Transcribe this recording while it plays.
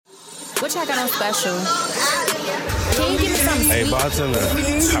What y'all got on special? Can you give me something sweet? Hey, bartender,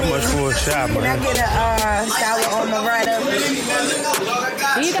 how much for a shot, man? Can I get a sour on the right of it?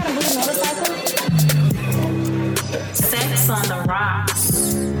 Do you got a blue motorcycle? Sex on the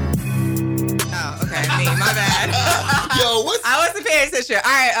rocks. Oh, okay, me, my bad. Yo, what's... I wasn't paying attention. All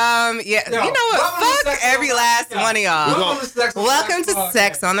right, yeah. Yo, you know what? Fuck every last one of y'all. Welcome to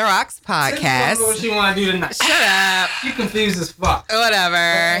Sex on the Rocks podcast. What she want to do tonight? Shut up. You confused as fuck.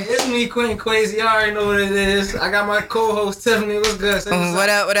 Whatever. It's me, Quentin Quasi. You already know what it is. I got my co-host Tiffany. What's good? What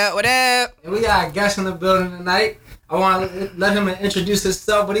up? And we got a guest in the building tonight. I want to let him introduce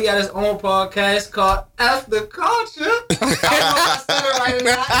himself, but he got his own podcast called F the Culture. I don't know if I said it right or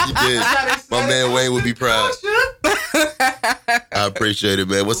not. You did. My man Wayne would be proud. I appreciate it,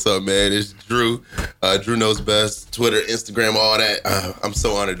 man. What's up, man? It's Drew. Drew Knows Best. Twitter, Instagram, all that. I'm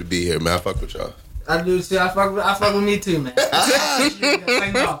so honored to be here, man. I fuck with y'all. I do too. I fuck with me too, man.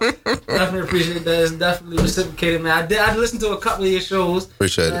 Definitely appreciate that. It's definitely reciprocated, man. I listened to a couple of your shows.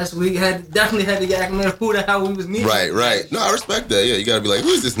 Appreciate it. Last week. Definitely had to get who the hell we was meeting. Right. No, I respect that. Yeah, you gotta be like,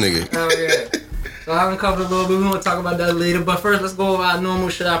 who's this nigga? Oh yeah. So I haven't covered a little bit. We want to talk about that later. But first, let's go over our normal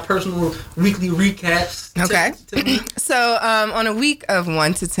shit, our personal weekly recaps. Okay. So on a week of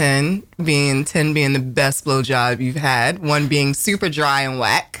 1 to 10, 10 being the best blowjob you've had, 1 being super dry and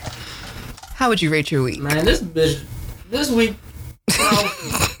whack, how would you rate your week? Man, this week,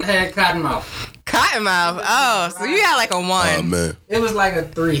 had cottonmouth. Cottonmouth. Oh, so you had like a 1. Oh, man. It was like a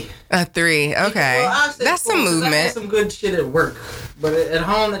 3. A 3. Okay. Well, that's some movement. I had some good shit at work, but at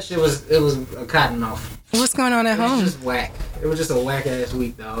home that shit was a cottonmouth. What's going on at home? It was just whack. It was just a whack ass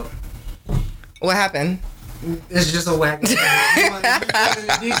week, dog. What happened? It's just a whack. Details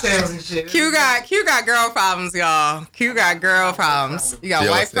and shit. Q got girl problems, y'all. Q got girl problems. You got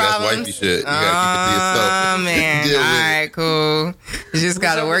wife problems. That's wifey shit. You gotta keep it to yourself. Oh man. All right, cool. You just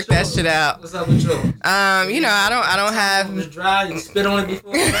gotta work that shit out. What's up with you? You know, I don't have. It was dry. You spit on it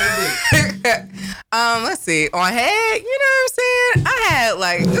before. Let's see. On head, you know what I'm saying? I had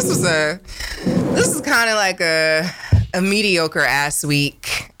like this is kind of like a mediocre ass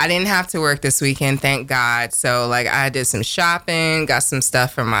week. I didn't have to work this weekend, thank God. So like I did some shopping, got some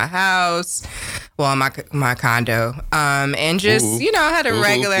stuff from my house, well my condo, and just had a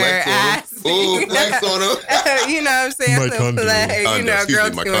regular ass. Ooh, flex on him. You know what I'm saying? My condo.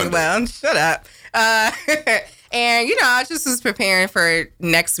 Girls doing well. Shut up. And, I just was preparing for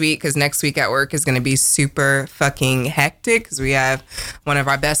next week because next week at work is going to be super fucking hectic because we have one of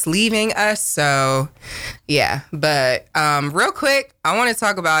our best leaving us. So, yeah. But real quick, I want to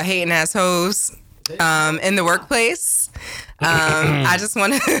talk about hating ass hoes in the workplace. I just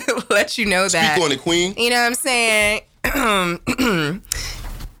want to let you know that. Speak on it, queen. You know what I'm saying?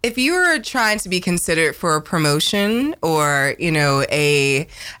 If you are trying to be considered for a promotion or, a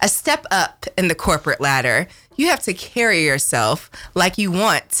step up in the corporate ladder, you have to carry yourself like you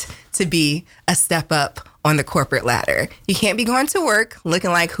want to be a step up on the corporate ladder. You can't be going to work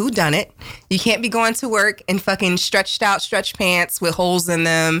looking like who done it. You can't be going to work in fucking stretched out stretch pants with holes in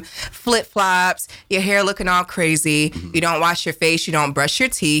them, flip-flops, your hair looking all crazy. You don't wash your face. You don't brush your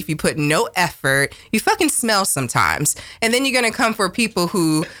teeth. You put no effort. You fucking smell sometimes. And then you're going to come for people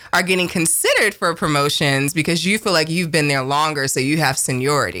who are getting considered for promotions because you feel like you've been there longer, so you have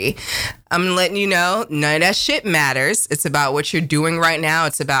seniority. I'm letting you know, none of that shit matters. It's about what you're doing right now.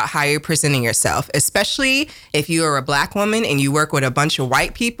 It's about how you're presenting yourself, especially if you are a black woman and you work with a bunch of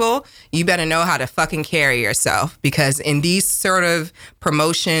white people. You better know how to fucking carry yourself because in these sort of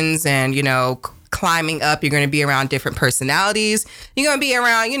promotions and, climbing up, you're going to be around different personalities. You're going to be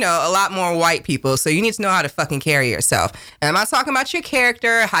around, a lot more white people. So you need to know how to fucking carry yourself. And I'm not talking about your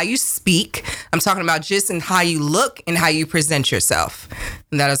character, how you speak. I'm talking about just in how you look and how you present yourself.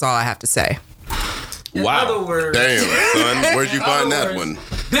 And that is all I have to say. In other words, damn, son, where'd you find that one?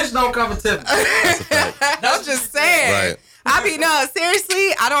 Bitch don't cover Tiffany. I'm just saying. Right.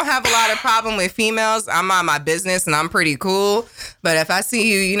 Seriously, I don't have a lot of problem with females. I'm on my business and I'm pretty cool. But if I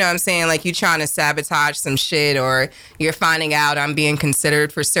see you, like you trying to sabotage some shit or you're finding out I'm being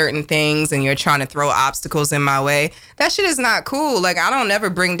considered for certain things and you're trying to throw obstacles in my way, that shit is not cool. Like, I don't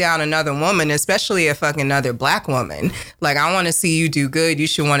never bring down another woman, especially a fucking other black woman. Like, I want to see you do good. You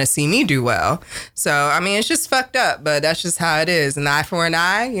should want to see me do well. So, it's just fucked up, but that's just how it is. An eye for an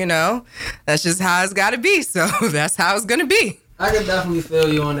eye, that's just how it's got to be. So that's how it's going to be. I can definitely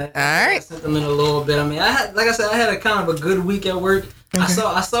feel you on that. All right. Sentiment a little bit. I had a kind of a good week at work. Okay.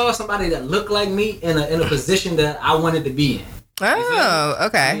 I saw somebody that looked like me in a position that I wanted to be in. Oh,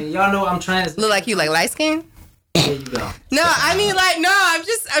 okay. Y'all know I'm trying to look like you, like light skin. There you go. No, I mean, like, no, I'm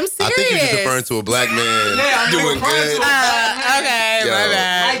serious. I think you're just referring to a black man I'm doing referring good. to Okay, Yo. my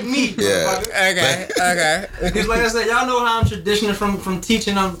bad. Like me. Yeah. Okay. Because like I said, y'all know how I'm traditional from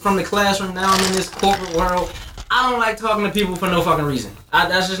teaching from the classroom. Now I'm in this corporate world. I don't like talking to people for no fucking reason.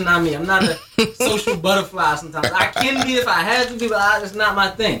 That's just not me. I'm not a social butterfly sometimes. I can be if I had to be, but it's not my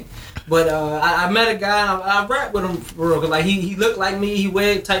thing. But I met a guy, and I rap with him for real. Cause like he looked like me. He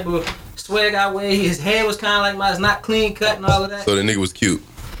wear type of swag I wear. His hair was kind of like mine. It's not clean cut and all of that. So the nigga was cute.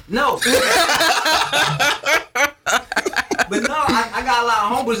 No. But no, I got a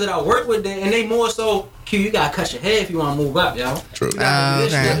lot of homeboys that I work with there, and they more so, Q, you gotta cut your hair if you wanna move up, yo. True. You gotta do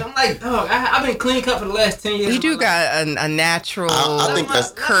this Okay. shit. I'm like, dog, I've been clean cut for the last 10 years. You do of my got a natural I think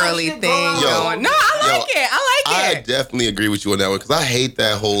that's curly Yo. thing going. No, I like it. I I like it. definitely agree with you on that one because I hate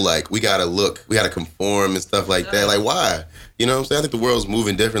that whole like we gotta conform and stuff like that. Like why? You know what I'm saying? I think the world's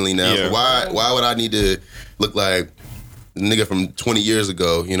moving differently now. Yeah. So why would I need to look like a nigga from 20 years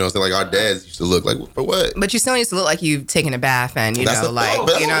ago? You know, so like our dads used to look like for what? But you still used to look like you've taken a bath and, you That's know, a like,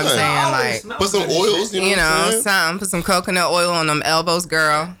 fact. you know what I'm That's saying? Like, Put some oils, you know, you what I'm know, saying? something. Put some coconut oil on them elbows,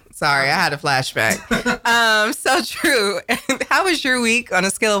 girl. Sorry, I had a flashback. So true. How was your week on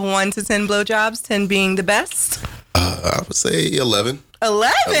a scale of 1 to 10 blowjobs? 10 being the best. I would say 11.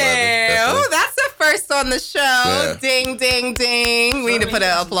 11. definitely. Oh, that's the first on the show. Yeah. Ding, ding, ding. We need to put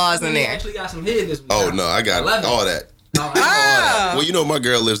an applause in He there. actually got some head this week. Oh no, I got 11. all that. Oh. Well, you know, my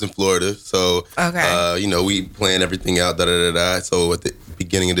girl lives in Florida, so Okay. you know, we plan everything out. So at the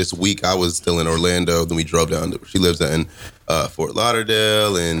beginning of this week, I was still in Orlando. Then we drove down. She lives in Fort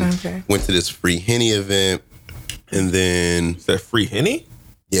Lauderdale, and Okay. went to this free Henny event. And then, Is that free Henny?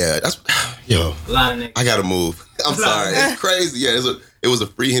 yeah, that's yo. A lot of niggas. I gotta move. I'm sorry, it's crazy. Yeah, it was a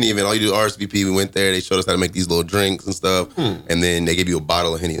free Henny event. All you do is RSVP. We went there. They showed us how to make these little drinks and stuff. And then they gave you a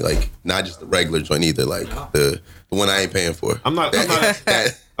bottle of Henny, like not just the regular joint either, like the one I ain't paying for. I'm not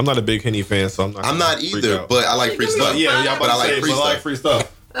a big Henny fan, so I'm not. I'm not gonna freak either, out. but I like free stuff. Yeah, y'all but I about to like say, free but I like stuff. free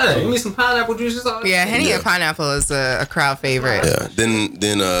stuff. Hey, give me some pineapple juices. All that. Yeah, Henny Yeah. and pineapple is a crowd favorite. Yeah. Then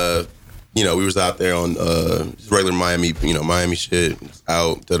you know, we was out there on regular Miami shit.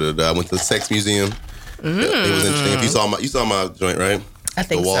 Out. I went to the Sex Museum. Yeah, it was interesting. If you saw my joint, right? I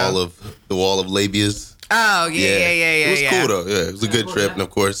think the wall so. of labias. Oh, yeah. It was cool though. Yeah, it was a good trip, and of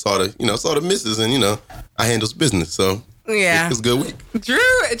course saw the missus, and you know, I handles business, so Yeah. it was a good week.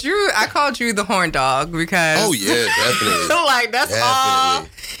 Drew, I called Drew the horn dog because Oh yeah, definitely. like that's all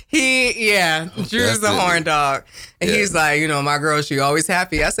Definitely. Drew's the Definitely. horn dog. And Yeah. he's like, you know, my girl, she always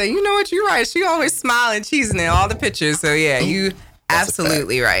happy. I said, you know what, you're right. She always smiling, cheesing in all the pictures. So yeah, you That's a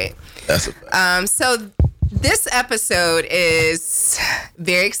absolutely right. That's a fact. So this episode is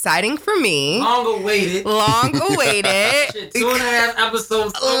very exciting for me. Long awaited. Long awaited. Shit, 2.5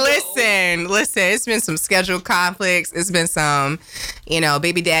 episodes. Listen, it's been some schedule conflicts. It's been some, you know,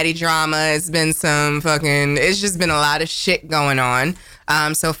 baby daddy drama. It's been it's just been a lot of shit going on.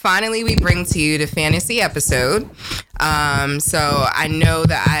 So finally we bring to you the fantasy episode. So I know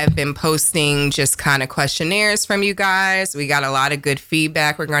that I've been posting just kind of questionnaires from you guys. We got a lot of good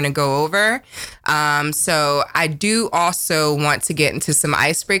feedback we're going to go over. So I do also want to get into some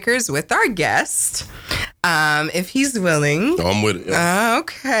icebreakers with our guest, if he's willing. No, I'm with it. Yeah.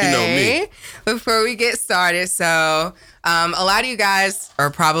 Okay. You know me. Before we get started, so a lot of you guys are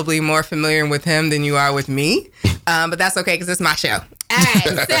probably more familiar with him than you are with me, but that's okay because it's my show. All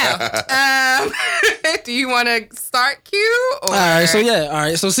right, so do you want to start, Q? Or? All right,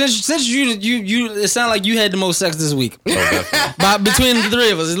 so since you it sounded like you had the most sex this week. But between the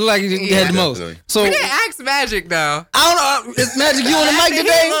three of us, it looked like you had the most. Definitely. So We didn't ask Magic though. I don't know. Is Magic you on the mic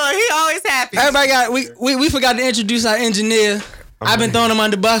today? He always happy. Everybody got we forgot to introduce our engineer. I've been throwing him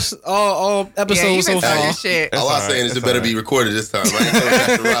on the bus all Yeah, episodes you so been talking far. shit. All I'm all right, saying is it that's better all be recorded this time. I ain't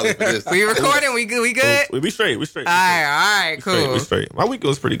telling Dr. Riley for this. We recording. We good. We good. We straight. We straight. All right. Cool. We straight. My week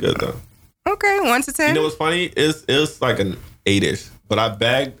was pretty good though. Okay, 1 to 10. You know what's funny? It's like an 8-ish. But I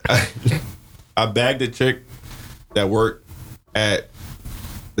bagged a chick that worked at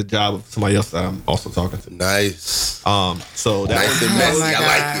the job of somebody else that I'm also talking to. Nice. So that Nice was, and messy. my I God.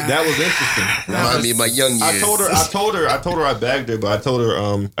 like it. that was interesting. Remind me of my young years. I told her I bagged her, but I told her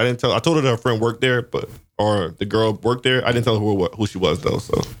I told her that her friend worked there, or the girl worked there. I didn't tell her who she was though.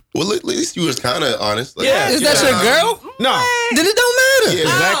 So Well, at least you was kind of honest. Like, Yeah. Is that your girl? no, Then it don't matter. Yeah,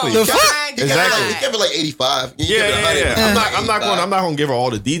 exactly. The Oh, fuck? my God. Exactly. You give it like 85. You give it 100. yeah. I'm not gonna give her all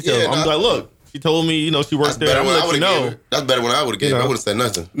the details. Yeah, I'm nah. like, look, she told me, you know, she works That's there. better I'm when I gonna would let you have know. gave her. That's better when I would have gave You her. I know. would have said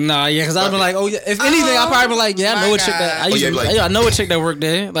nothing. Nah, yeah, because I've been like, oh yeah. If anything, I'll probably be like, yeah, I know a chick that Oh, yeah, be like- I know a chick that worked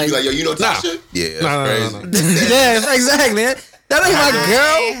there. Like, You like, yo, you know Tasha? Yeah, that's No. crazy. yeah, exactly. That ain't my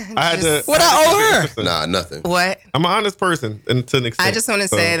girl. I had to. What I owe her? Nah, nothing. What? I'm an honest person, and to an extent. I just want to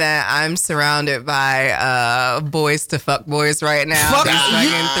say that I'm surrounded by boys to fuck boys right now. Fuck There's you.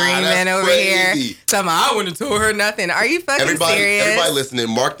 fucking three men over crazy. here. Tell me I wouldn't have told her nothing. Are you fucking serious? Everybody listening,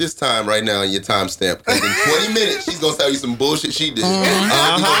 mark this time right now in your timestamp. Because in 20 minutes, she's gonna tell you some bullshit she did. You're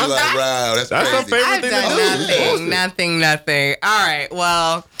gonna be like, wow, that's That's her crazy. favorite I've thing done to do. nothing. All right.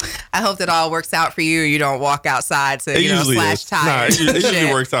 Well, I hope that all works out for you. You don't walk outside to It usually slash is. Nah, tires. it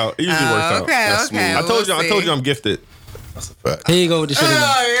usually works out. It usually works out. Okay. That's Okay. smooth. I told you I'm gifted. That's a fact. Here you go with the shit again.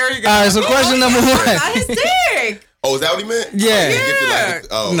 Oh, here you go. All right, so question number one. Not his dick. Oh, is that what he meant? Yeah. He gifted like,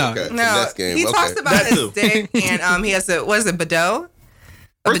 oh, No. okay. No, Next game. he okay. talks about That his too. dick, and he has a what is it, bidet?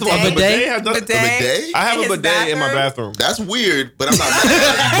 First of all, bidet? a bidet has nothing. Bidet? bidet? I have In a his bidet in my bathroom? bathroom. That's weird, but I'm not mad at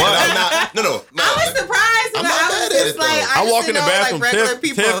it. But I'm not. No. I was surprised. I'm and not I mad was at just it, though. like, I just walk in the didn't know, bathroom. Like regular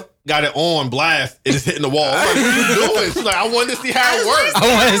people. Tiff got it on blast. It is hitting the wall. I'm like, what are you doing? She's like, I wanted to see how it works. I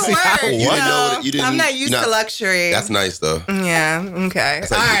want to see how Word, it You works. didn't know it. You didn't. I'm not used to luxury. That's nice though. Yeah. Okay.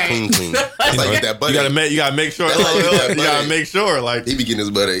 That's All like right. clean. That's like get that butter. You gotta make sure. That's like you that gotta butter. make sure. Like He be getting his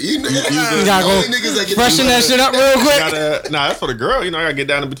butter. You gotta go only niggas that get freshen that this shit butter. up real quick. nah, that's for the girl. You know, I gotta get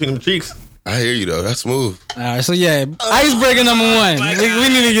down in between them cheeks. I hear you though. That's smooth. All right, so yeah, icebreaker number one. We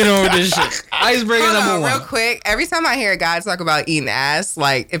need to get on with this shit. Icebreaker Hold number on, real one. quick. Every time I hear a guy talk about eating ass,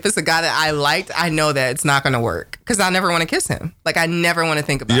 like if it's a guy that I liked, I know that it's not going to work because I never want to kiss him. Like I never want to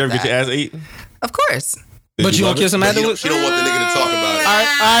think about Do you ever that. get your ass eaten? Of course. But you gonna kiss him But afterwards? she don't want the nigga to talk about it.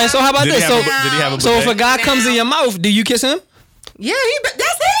 All right. So how about Did this? he So, have a so if a bidet? guy comes in your mouth, do you kiss him? Yeah, that's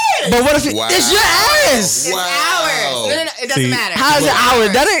it. But what if it, Wow. it's your ass? It's ours. No, it doesn't See, matter. How's it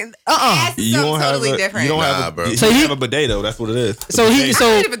ours? That ain't. Ass is You something don't have totally a, different. You don't Nah, have bro. a, you So don't he- have a bidet though. That's what it is. So he Bidet. so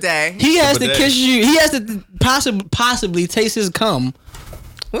I need a bidet. he has to bidet. kiss you. He has to possibly taste his cum,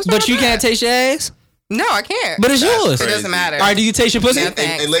 What's wrong but you with can't that? taste your ass. No, I can't. But it's That's yours. it crazy. doesn't matter. All right, do you taste your pussy? Yeah,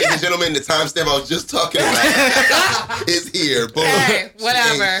 thanks. And ladies and gentlemen, the timestamp I was just talking about is here. Boom. Hey, She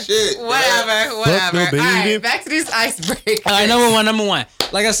whatever. ain't shit, bro. Whatever. no All baby. right, back to these icebreakers. All right, number one.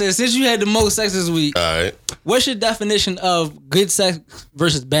 Like I said, since you had the most sex this week, All right. what's your definition of good sex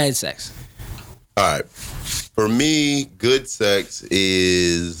versus bad sex? All right. For me, good sex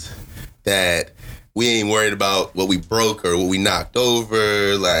is that we ain't worried about what we broke or what we knocked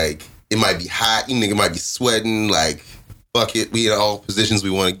over. Like, it might be hot. You nigga might be sweating. Like, fuck it. We in all positions we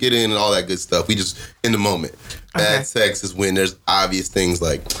want to get in and all that good stuff. We just in the moment. Bad Okay. sex is when there's obvious things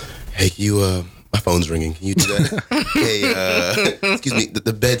like, hey, can you, my phone's ringing. Can you do that? Hey, excuse me,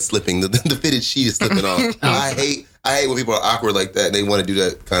 the bed's slipping. The fitted sheet is slipping off. I hate when people are awkward like that and they want to do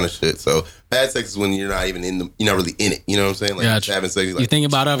that kind of shit. So bad sex is when you're not even you're not really in it. You know what I'm saying? Like Gotcha. just having sex. You're You like, think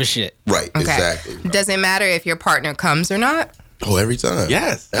about other shit. right, Okay. exactly. Does it matter if your partner comes or not? Oh, every time.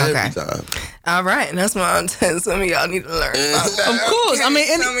 Yes. Every Okay. time. All right, and that's why I'm telling some of y'all need to learn. Of course. I mean,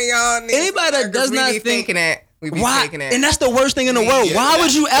 some of y'all need anybody that does we not be think- thinking it. We be Why? faking it. And that's the worst thing in the world. Yeah, Why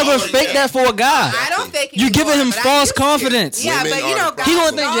would you ever fake that for a guy? I don't think You giving him but I false used to. confidence. Yeah, Women but you are know, the guys, He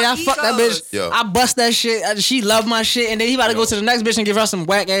gonna think, all yeah, I fuck that egos. bitch. Yo. I bust that shit. She love my shit, and then he about to go to the next bitch and give her some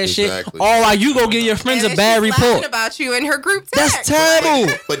whack ass Exactly. shit. All while you go give your friends And a then bad she's laughing report. about you in her group text. That's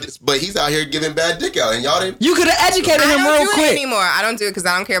terrible. But he's out here giving bad dick out, and y'all didn't. You could have educated I him don't real do it quick. anymore. I don't do it because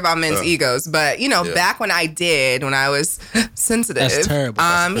I don't care about men's egos. But you know, Yeah. back when I did, when I was sensitive, That's terrible.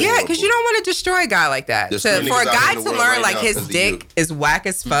 That's yeah, because you don't want to destroy a guy like that. There's For three a niggas out guy in the to world learn right like now his because of dick is whack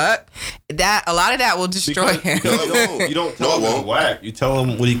as fuck, that a lot of that will destroy him. You don't tell him it's whack. You tell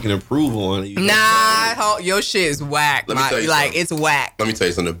him what he can improve on. You Nah, your shit is whack. Let me tell you Like something. it's whack. Let me tell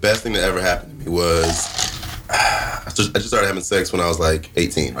you something. The best thing that ever happened to me was I just started having sex when I was like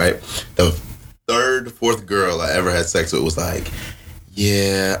 18, right? The fourth girl I ever had sex with was like,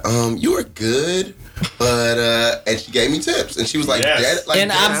 yeah, you were good, but and she gave me tips, and she was like, Yes. dead, like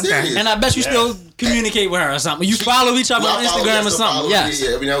And dead I serious. and I bet you still communicate with her or something. You follow each other Well, on I followed her, Instagram or still something. followed her, Yes.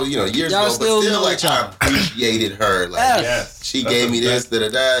 Yeah, every now, years Y'all ago, still but still, know like, each other. I appreciated her. Like, Yes. she That's gave the me this,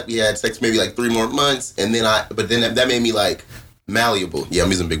 best. da. We had sex maybe like 3 more months, and then that made me like malleable. Yeah, I'm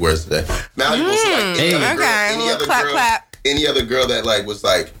using big words today. Malleable. So like any other girl, okay, any well, other clap, girl, clap. any other girl that like was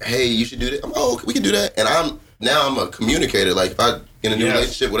like, hey, you should do this. I'm okay, we can do that. And I'm a communicator. Like if I in a new Yes.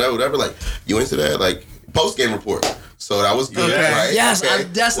 relationship, whatever. Like you into that? Like post game report. So that was good, Okay. right? Yes, Okay.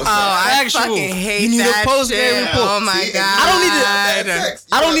 that's What's Oh, up? I Actual. fucking hate You need a that post-game shit. report. Oh my See, god. and I don't need to- bad sex.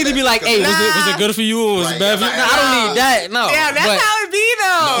 You I don't know need to that be like, hey, because- was it good for you or was it Right, bad for you? yeah, No, I don't need that. No. Yeah, that's But- how it be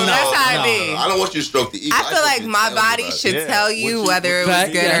though. No, That's how no, it be. I don't want you to stroke the ego. I feel just like want you to my tell me body about it. should Yeah. tell you What you- whether it was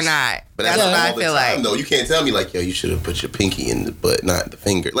Fact, good or yes. not. But That's that's what I all the feel time, like. though. You can't tell me like, yo, you should have put your pinky in the butt, not the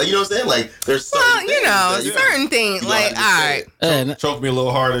finger. Like, you know what I'm saying? Like, there's certain Well, things you know, that you- certain things. you Like, gotta all just say right, it. Yeah, Choke me a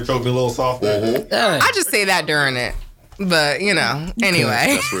little harder, choke me a little softer. yeah. I just say that during it. But anyway.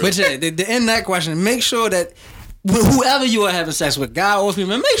 That's real. But yeah, to end that question, make sure that whoever you are having sex with, guy or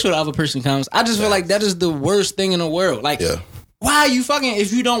female, make sure the other person comes. I just feel like that is the worst thing in the world. Like, why are you fucking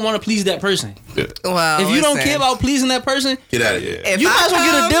if you don't want to please that person? Well, If you don't care about pleasing that person, Get out of here. if you might as well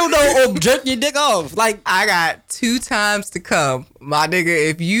get a come, dildo or jerk your dick off. Like, I got 2 times to come, my nigga.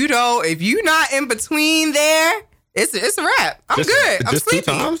 If you not in between there, it's a wrap. I'm good. I'm Just 2 sleepy.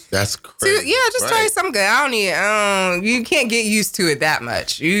 times? That's crazy. Try something good. I don't need. You can't get used to it that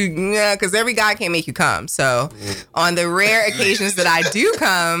much. Because every guy can't make you come. So, on the rare occasions that I do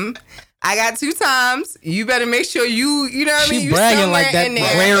come, I got 2 times. You better make sure you know what I mean. she You bragging like somewhere that in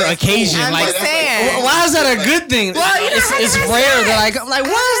there. rare occasion. I'm Like, just saying. why is that a good thing? Well, it's rare that I'm like, why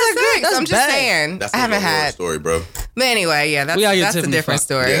is that good? That's I'm just bad. saying. That's I haven't a had. story, bro. But anyway, yeah, We gotta get that's a Tiffany different fucked.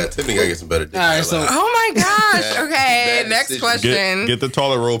 story. Yeah, Tiffany gotta get some better dick. All right, in her so- life. Oh my gosh. Bad- Okay, bad next decision. question. Get the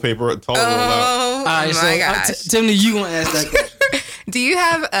toilet roll paper. Toilet roll out. Oh All right, so my gosh. Tiffany, you gonna ask that question? Do you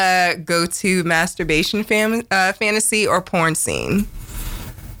have a go-to masturbation fantasy or porn scene?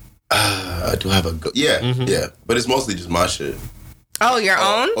 I do have a yeah, but it's mostly just my shit. Oh, your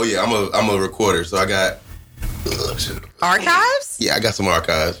own? Oh yeah, I'm a recorder, so I got Archives? I got some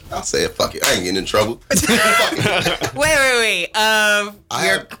archives. I'll say it. Fuck it, I ain't getting in trouble. Wait. I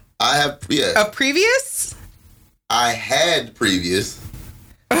have A previous? I had previous.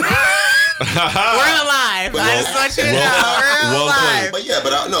 We're alive. I just want you to know. We're well alive. But yeah,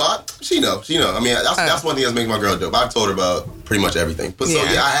 she know. I mean, that's one thing that's making my girl dope. I've told her about pretty much everything. But so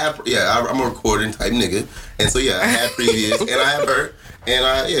I'm a recording type nigga, and so I had previous, and I have her,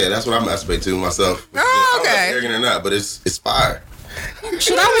 and that's what I masturbate to myself. Oh, I don't know if okay. it's arrogant or not, but it's fire.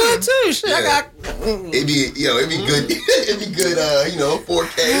 Shit, I would too. Shit, I got. It'd be good. It'd be good.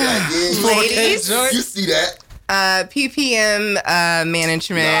 4K. Ladies? You see that? PPM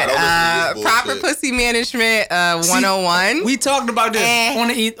management, Nah, don't listen to this proper bullshit. pussy management 101. We talked about this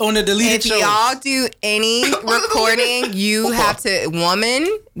on the deleted If show. y'all do any recording, you have to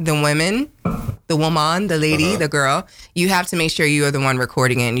the woman, the lady, the girl. You have to make sure you are the one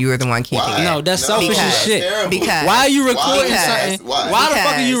recording it and you are the one keeping Why? it. No, that's selfish Because- as shit. terrible. Because Why are you recording Why? something? Why? Why the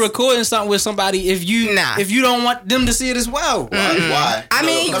fuck are you Because- recording something with somebody if you don't want them to see it as well? Why? I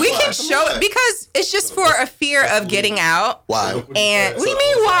mean, we can show it it because it's just for a fear of getting out. Why? And what do you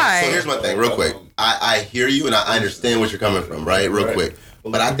mean why? So here's my thing, real quick. I hear you and I understand what you're coming from, right? Real quick.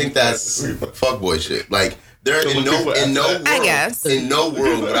 But I think that's fuckboy shit. Like there in no world, I guess. in no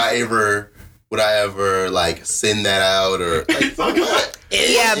world would I ever like send that out or like what? Yeah,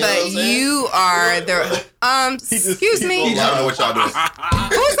 You know what I'm but saying? you are the excuse me. I don't know what y'all doing.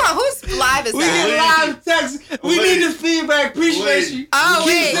 Who's live is that? text. We need the feedback. Appreciate you. Oh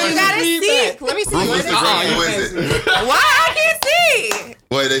wait, Keep you gotta see. feedback. Let me see. Who is it? Why I can't see?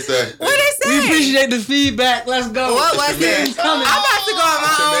 What did they say? What they We say? appreciate the feedback. Let's go. What was Man. it? I'm about to go on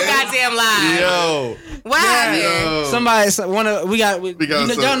my own goddamn live. Yo. What happened? Somebody, we got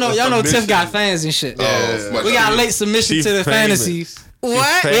y'all know Tiff got fans and shit. Oh, We got a late submission She's to the famous. fantasies.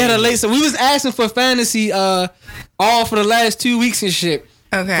 What? We had a late. So we was asking for fantasy all for the last 2 weeks and shit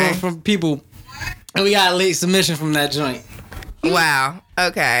Okay. from people, and we got a late submission from that joint. Wow.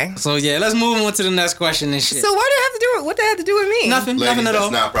 Okay. So yeah, let's move on to the next question and shit. So what did it have to do with me? nothing Ladies, at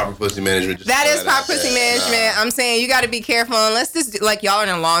all. that's not proper pussy management. Just That throw is out proper there. pussy management. I'm saying you got to be careful unless this like y'all in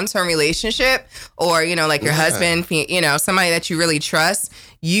a long-term relationship or like your husband, somebody that you really trust.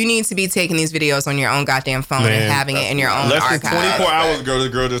 You need to be taking these videos on your own goddamn phone Man, and having it in your own Less than archive. 24 hours ago, the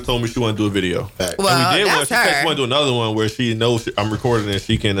girl just told me she wanted to do a video. Fact. Well, And we did one. that's She said she her. wanted to do another one where she knows I'm recording and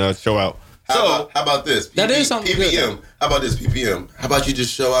she can show out. How about this? That is something good. PPM. How about this? PPM. How about you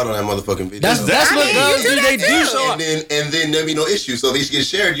just show out on that motherfucking video? That's I what mean, girls you do do. They that do too. show up. and then there be no issue. So if it gets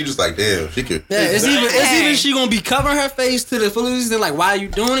shared, you just like, damn, she could. Yeah, it's Hey. either she gonna be covering her face to the fullest and like, why are you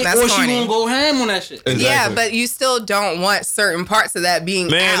doing it, That's or she corny. gonna go ham on that shit. Exactly. Yeah, but you still don't want certain parts of that being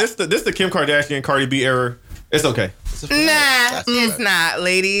Man, out. this the Kim Kardashian Cardi B era. It's okay. Nah, it's not,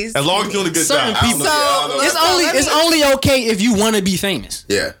 ladies. As long as you're doing a good Certain job. people- So It's only okay if you want to be famous.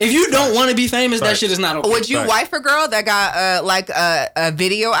 Yeah. If you don't want to be famous, that Right. shit is not okay. Would you Right. wife a girl that got a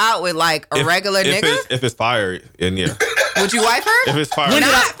video out with like a regular nigga? If it's fire, and yeah. Would you wife her? If it's fire. When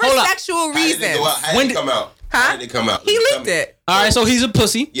did Not I- for hold up. sexual How did it reasons. go out? How When did it come out? Huh? How did it come out? He leaked it. All right, so he's a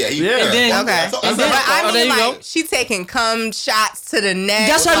pussy. Yeah, he Yeah. And then- Okay. That's all- And But then- I oh, there mean, you like, go. she taking cum shots to the neck.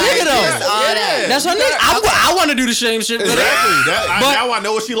 That's her like, nigga, though. just all that. That's her nigga. I want to do the same shit. Exactly. But- Now I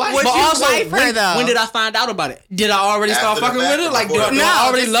know what she likes. Would But you also, wife her, though? when did I find out about it? Did I already start After the fucking fact with or it? Like, do before? I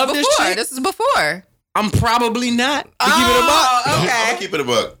already this love is this before. chick? This is before. I'm probably not. To keep it a buck. Oh, I'm okay. gonna keep it a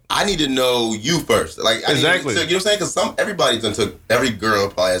buck. I need to know you first. Like Exactly. you know what I'm saying? Because everybody done took, every girl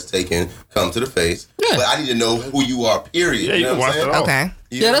probably has taken come to the face. Yeah. But I need to know who you are. Period. Yeah, you know can what watch I'm it saying? all. Okay.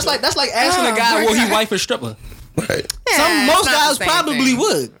 Yeah, that's like asking a guy will he wife a stripper. Right. Yeah, Most it's not guys the same probably thing.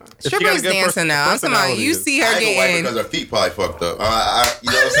 would. If she got a Strippers good dancing now. I'm talking about personality, you see her I ain't gonna wipe her getting. because her feet probably fucked up.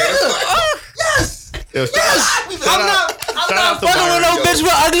 You know what I'm saying? Yes. Yo, shout I'm not out to fucking with Byron. no bitch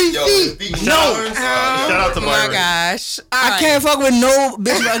with ugly Yo, feet. his feet No. burns. Shout out to Oh my Byron. gosh. I can't fuck with no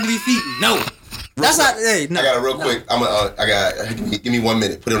bitch with ugly feet. No. That's not. Hey, no. I got it real quick. Give me 1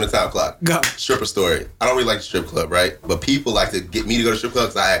 minute. Put it on the time clock. Go. Stripper story. I don't really like the strip club, right? But people like to get me to go to strip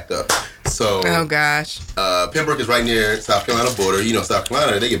clubs because I act up. So, Oh gosh. Pembroke is right near South Carolina border. You know, South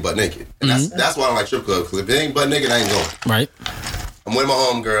Carolina, they get butt naked. And that's why I don't like strip clubs. Because if they ain't butt naked, I ain't going. Right. I'm with my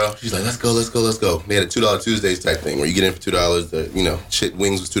home girl. She's like, let's go. They had a $2 Tuesdays type thing where you get in for $2. You know, shit,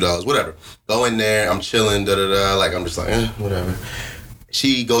 wings was $2, whatever. Go in there. I'm chilling, da-da-da. Like, I'm just like, whatever.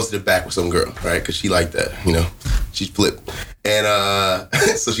 She goes to the back with some girl, right? Because she like that, you know. She's flipped. And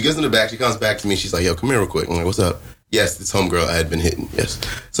so she goes in the back. She comes back to me. She's like, yo, come here real quick. I'm like, what's up? Yes, this homegirl I had been hitting. Yes.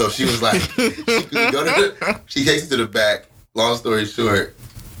 So she was like, she takes it to the back. Long story short,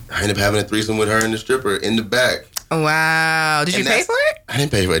 I ended up having a threesome with her and the stripper in the back. Wow. Did you And pay that's- for it? I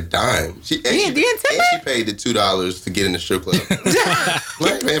didn't pay for a dime. She didn't tip and she paid the $2 to get in the strip club. I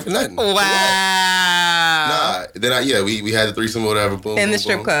ain't paying for nothing. Wow. Nah. Then we had the threesome or whatever. Boom. In boom, the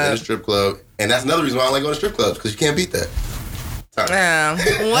strip boom, club. In the strip club. And that's another reason why I don't like going to strip clubs, because you can't beat that. Well,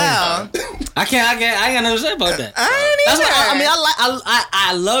 I got nothing to say about that. I don't That's either. what,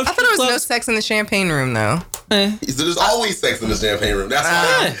 I love. I thought it was no clubs. sex in the champagne room, though. So there's always sex in the champagne room.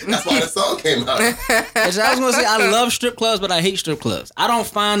 That's why the song came out. I was gonna say I love strip clubs, but I hate strip clubs. I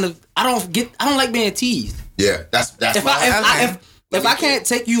don't like being teased. Yeah, that's If I can't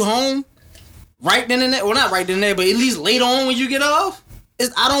take you home right then and there, well, not right then and there, but at least later on when you get off,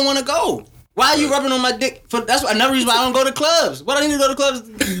 I don't want to go. Why are you rubbing on my dick? That's another reason why I don't go to clubs. What I need to go to clubs,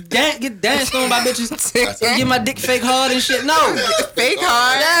 get danced on by bitches, and get my dick fake hard and shit. No, Fake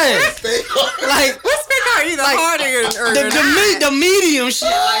hard. yes. Like, what's fake hard? Either hard or The medium shit.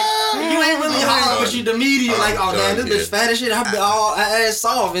 Like you ain't really hard, but you the medium. Like, oh man, this bitch fat as shit. Her ass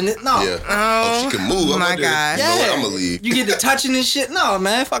soft and it. No. Yeah. Oh, she can move. my I'm gosh. You know what? Yeah. I'm gonna leave. You get the touching and shit. No,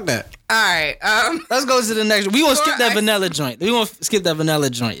 man, fuck that. All right. Let's go to the next one. We gonna skip that Ice. vanilla joint. We gonna skip that vanilla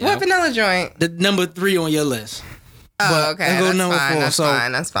joint. Yo. What vanilla joint? The number 3 on your list. Oh, But okay. let's go That's number fine. 4. That's So-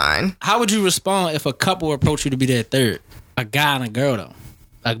 fine. That's fine. How would you respond if a couple approached you to be their third? A guy and a girl though,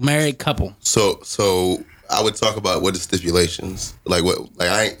 like married couple. So I would talk about what the stipulations. Like what? Like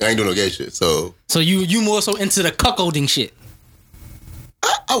I ain't doing no gay shit. So So you more so into the cuckolding shit.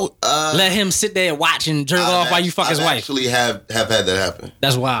 I would. Let him sit there and watch and jerk off while you fuck his I've wife. Actually, have had that happen.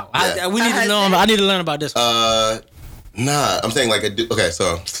 That's wild. Yeah. We need to know. I need to learn about this. Nah, I'm saying like okay.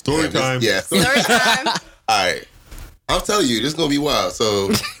 So Story time. Yeah. Story time. All right. I'm telling you, this is gonna be wild.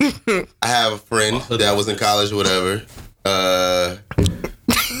 So I have a friend that was in college or whatever. I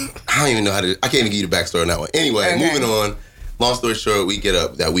don't even know how to. I can't even give you the backstory on that one. Anyway, moving on. Long story short, we get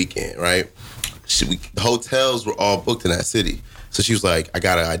up that weekend, right? The hotels were all booked in that city. So she was like, I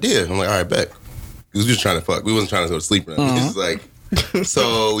got an idea. I'm like, all right, bet. We was just trying to fuck. We wasn't trying to go to sleep or nothing. This is like,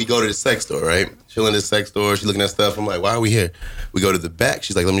 so we go to the sex store, right? Chilling in the sex store. She's looking at stuff. I'm like, why are we here? We go to the back.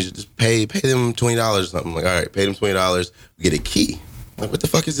 She's like, let me just pay them $20 or something. I'm like, all right, pay them $20. We get a key. I'm like, what the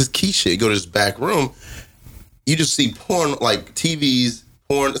fuck is this key shit? You go to this back room. You just see porn, like TVs,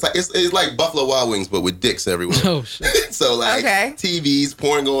 porn. It's like Buffalo Wild Wings, but with dicks everywhere. Oh shit. So like Okay. TVs,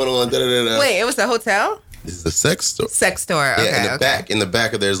 porn going on. Da da da da. Wait, it was a hotel? This is a sex store. Sex store. Okay. Yeah, in the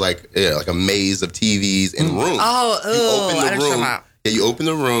back of there's like a maze of TVs and rooms. Oh, you I know open what the you're room. talking about. Yeah, you open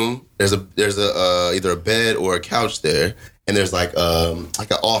the room. There's a either a bed or a couch there, and there's like an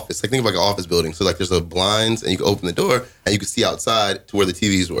office. Like think of like an office building. So like there's a blinds, and you can open the door, and you can see outside to where the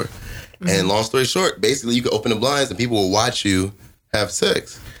TVs were. Mm-hmm. And long story short, basically you can open the blinds, and people will watch you have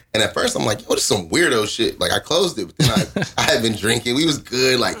sex. And at first I'm like, yo, this is some weirdo shit. Like I closed it, but then I had been drinking. We was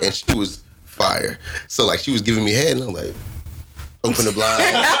good, like, and she was fire. So like she was giving me head, and I'm like, open the blind,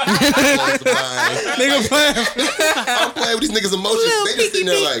 close the blind. Nigga playing. I'm playing with these niggas' emotions. Little They just sitting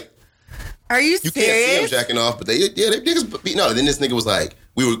there peeky like, Are you you can't see them serious? jacking off, but they niggas. No, then this nigga was like,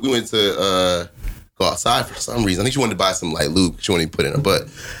 we went to go outside for some reason. I think she wanted to buy some like lube. She wanted to put in her butt.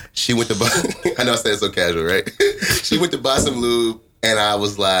 She went to buy. I know I said it so casual, right? She went to buy some lube, and I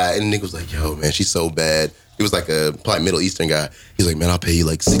was like, and the nigga was like, yo, man, she's so bad. He was like a probably Middle Eastern guy. He's like, man, I'll pay you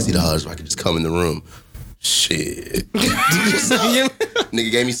like $60 if I could just come in the room. Shit.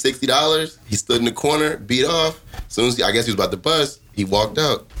 Nigga gave me $60. He stood in the corner, beat off. As soon as I guess he was about to bust, he walked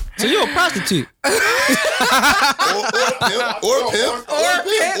out. So you a prostitute? or a pimp.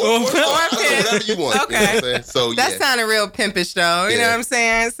 Whatever you want. Okay. You know what I'm saying? So That yeah. sounded real pimpish, though. You know what I'm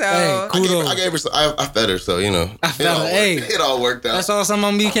saying? So Hey, cool. I gave her. I fed her, so you know. It all worked out. That's all some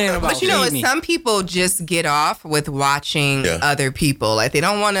of me caring about. But you know, Feed me. some people just get off with watching Yeah. other people. Like they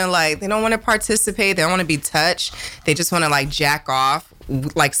don't want to participate. They don't want to be touched. They just want to like jack off,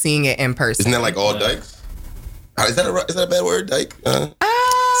 like seeing it in person. Isn't that like all dykes? Is that a bad word, dyke?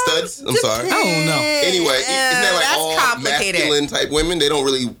 Studs? I'm sorry. I don't know. Anyway, isn't that like that's all complicated. masculine type women? They don't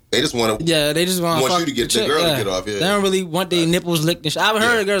really. They just want to. Yeah, they just want you to get the girl to get off. Yeah. They don't really want their nipples licked and shit. I've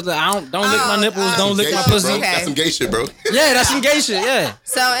heard of girls that don't lick my nipples, don't lick Gay my shit, pussy. bro. Okay. That's some gay shit, bro. Yeah, that's some gay shit. Yeah.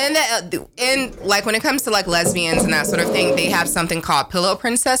 So in like when it comes to like lesbians and that sort of thing, they have something called pillow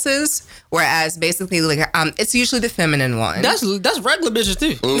princesses, whereas basically like it's usually the feminine one. That's regular bitches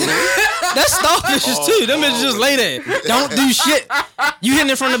too. That's star bitches too. Them bitches just lay there. Don't do shit. You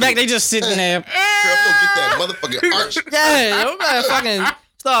hitting it from the back, they just sitting there. Girl, don't get that motherfucking arch. Yeah, you better fucking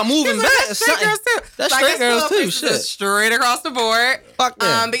start moving back. That's straight girls too. That's Like, straight girls pillow too. princesses Shit. straight across the board. Fuck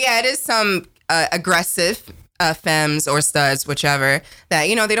yeah. But yeah, it is some aggressive femmes or studs, whichever, that,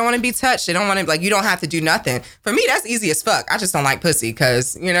 you know, they don't want to be touched. They don't want to, like, you don't have to do nothing. For me, that's easy as fuck. I just don't like pussy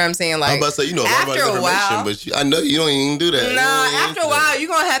because, you know what I'm saying? Like, I'm about to say, you know a lot about this information, but I know you don't even do that. Nah, after a while, you're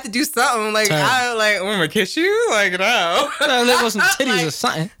going to have to do something. Like, Turn. I'm gonna kiss you? Like, no. Look with some titties or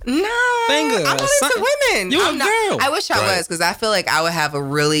something. No. Finger I'm or not something. into women. You a I'm not- girl. I wish I Right. was because I feel like I would have a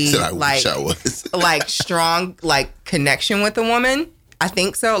really, Said I like, wish I was. like strong like connection with a woman. I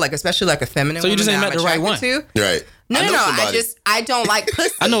think so. Like especially like a feminine. So you just woman ain't that met I'm the right attracted one? To. Right. No. know I somebody. don't like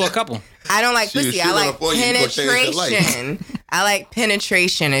pussy. I know a couple. I don't like She- pussy. she I run like up on you, you gonna change her life. penetration. I like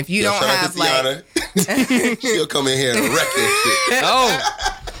penetration. If you Yo, don't shout out have to like, Tiana. She'll come in here and wreck this shit. Oh.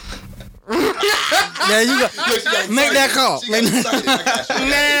 There you go. Look, she got Make that excited. call. She got excited. I got you. I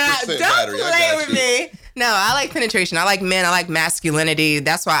got 8% don't battery. I play got with you. me. No, I like penetration. I like men. I like masculinity.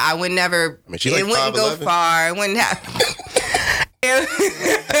 That's why I would never. I mean, she it like wouldn't go 5'11". far. It wouldn't have.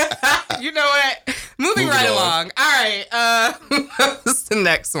 You know what? Moving right on. along. All right. What's the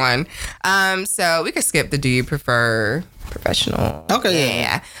next one? So we could skip the do you prefer professional? Okay.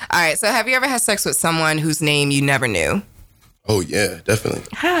 Yeah. All right. So have you ever had sex with someone whose name you never knew? Oh, yeah, definitely.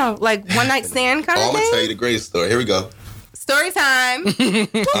 How? Like one night stand kind Oh, of I'm going to tell you thing? the greatest story. Here we go. Story time.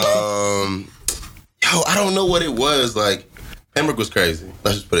 I don't know what it was. Like, Pembroke was crazy.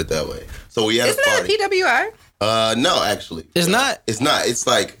 Let's just put it that way. So we had Isn't a that party. a PWI? No, actually. It's not? It's not. It's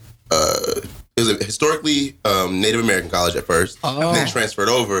like, it was a historically Native American college at first. Oh. Then transferred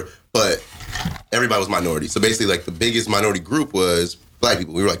over, but everybody was minority. So basically, like, the biggest minority group was black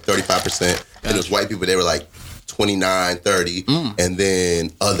people. We were like 35%. And it was white people. They were like 29, 30. And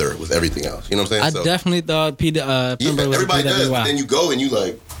then other was everything else. You know what I'm saying? I definitely thought Yeah, Pembroke was a everybody does. But PWI. then you go and you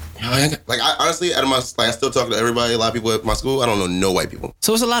like, I honestly, out of my, like, I still talk to everybody. A lot of people at my school. I don't know no white people.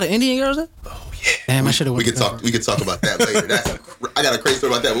 So it's a lot of Indian girls there? Oh yeah. Damn, I should have We could talk. We could talk about that later. I got a crazy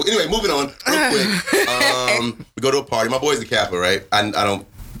story about that. Well, anyway, moving on real quick. We go to a party. My boy's a Kappa, right? I don't.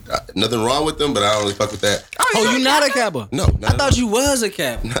 Nothing wrong with them, but I don't really fuck with that. Oh, you not a Kappa? No, I not thought you was a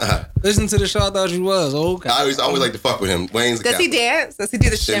Kappa. Listen to the show, I thought you was. Oh, okay. I always like to fuck with him. Wayne's a Does Kappa. he dance? Does he do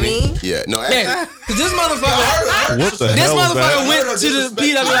the shimmy? Yeah. No. Actually, Yeah, cause this motherfucker, What the this hell was motherfucker that? went to the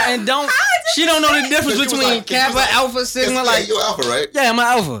PWI and she don't know the difference She was between like- Kappa, she was like- Alpha, Sigma. yeah, Like, you're Alpha, right? yeah, I'm an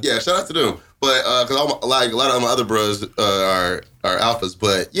Alpha. Yeah. Shout out to them. But because like a lot of my other bros are alphas,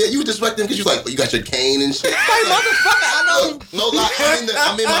 but yeah, you would disrespect them because you like you got your cane and shit. Like, motherfucker, I know. No lie,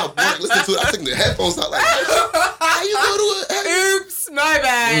 I'm in my work listening to it. I took the headphones out like, how you go to it? Oops, my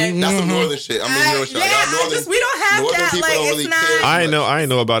bad. That's some northern shit. I'm being real shit. Y'all we don't have northern that. people Like, don't it's really not. care. I ain't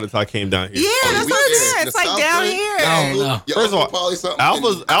know about it till I came down here. Yeah, that's we what I'm there. saying. It's The like South down Bay, here. Oh, no. your First of uncle all, probably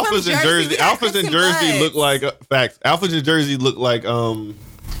something. Alphas in Jersey. Jersey. We got Alphas in Christian Jersey vibes. look like facts. Alphas in Jersey look like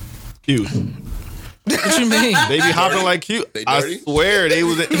cute. What you mean? They be hopping like cute. They I dirty? swear they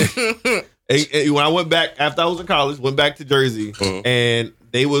was. When I went back after I was in college, went back to Jersey, and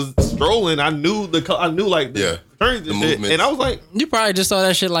they was strolling. I knew like the turns The and shit, movements. and I was like, You probably just saw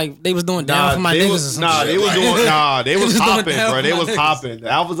that shit like they was doing down for my they niggas or was something. they was doing they was was doing hopping, down bro. for They my was niggas. hopping. The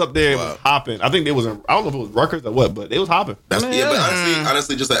Alphas up there was hopping. I think they was in, I don't know if it was Rutgers or what, but they was hopping. That's, Man, yeah, but yeah.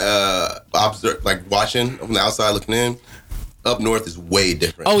 honestly, just observe, like watching from the outside looking in. Up north is way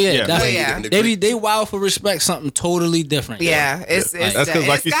different. Oh yeah, Yeah. definitely. Yeah. They wild for respect, something totally different. Yeah, it's That's because,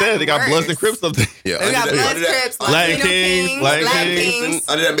 like you said, they got Bloods and Crips up there. Yeah, They got Bloods, Crips, Latin Latino Kings, Latin Kings.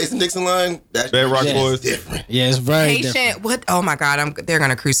 Under that Mason Dixon line, that's Bedrock Yes. Boys. different. Yeah, it's very different. Haitian, what? Oh my God, they're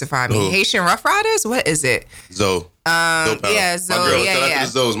gonna crucify me. Who? Haitian Rough Riders? What is it? Zoe. Yeah, Zoe, My girl. yeah, Shout out yeah.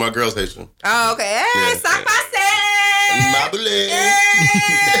 to the Zoes. My girl's Haitian. Oh, okay. Hey, Yeah. suck my My believe.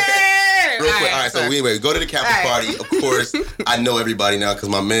 Hey. Real quick. All right. So anyway, go to the Kappa party. Of course, I know everybody now because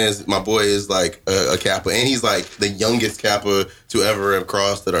my boy is like a Kappa, and he's like the youngest Kappa to ever have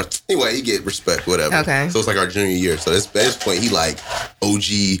crossed at our. Anyway, he get respect, whatever. Okay. So it's like our junior year. So at this point, he like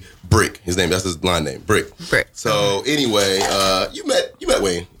OG Brick. That's his line name, Brick. So anyway, you met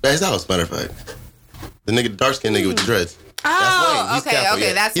Wayne at his house. Matter of fact, the dark skinned nigga with the dreads. Oh, okay, Kappa,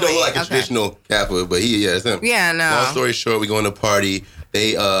 okay, that's he don't look Wayne, like a traditional Kappa, but it's him. Yeah, no. Long story short, we going to party.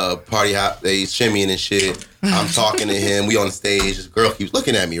 They party hop, they shimmying and shit. I'm talking to him. We on stage. This girl keeps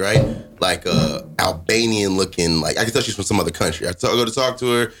looking at me, right? Like Albanian looking. Like I can tell she's from some other country. I go to talk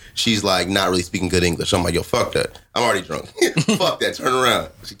to her. She's like not really speaking good English. I'm like, yo, fuck that. I'm already drunk. Fuck that. Turn around.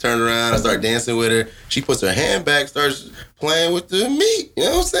 She turned around. I start dancing with her. She puts her hand back, starts playing with the meat. You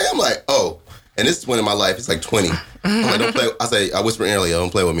know what I'm saying? I'm like, oh. And this is when in my life, it's like 20. I'm like, don't play. I whisper earlier,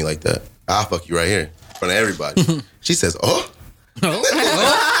 don't play with me like that. I'll fuck you right here in front of everybody. She says, oh.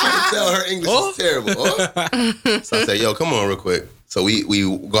 I can tell her English is terrible. Oh. So I say, yo, come on real quick. So we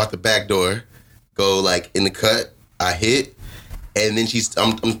go out the back door, go like in the cut, I hit, and then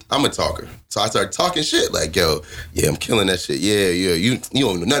I'm a talker. So I started talking shit like, yo, yeah, I'm killing that shit. Yeah, you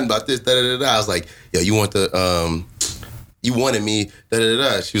don't know nothing about this, da-da-da-da. I was like, yo, you want the, you wanted me,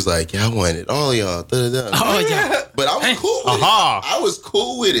 da-da-da-da. She was like, yeah, I wanted all y'all, da-da-da. Oh, yeah. But I was cool with it. I was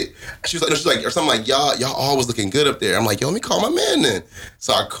cool with it. She was like, or something like, y'all always looking good up there. I'm like, yo, let me call my man then.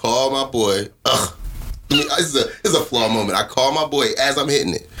 So I call my boy. This is a flaw moment. I call my boy as I'm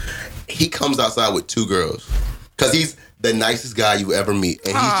hitting it. He comes outside with 2 girls. Because he's the nicest guy you ever meet.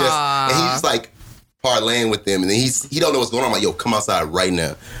 And he's just like parlaying with them. And then he don't know what's going on. I'm like, yo, come outside right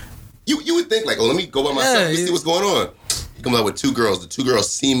now. You would think like, oh, let me go by myself and see what's going on. He comes out with 2 girls. The 2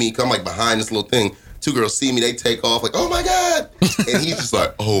 girls see me, come like behind this little thing. 2 girls see me, they take off like, oh my God. And he's just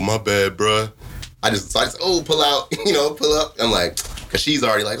like, oh, my bad, bruh. I just pull out, pull up. I'm like, because she's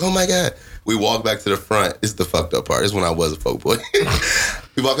already like, oh my God. We walk back to the front. This is the fucked up part. This is when I was a folk boy.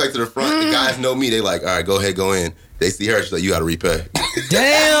 We walk back to the front. The guys know me. They like, all right, go ahead, go in. They see her. She's like, you got to repay.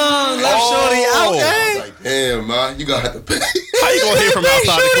 Damn, left shorty out there. I was like, damn, ma, you got to have to pay. How you gonna hit from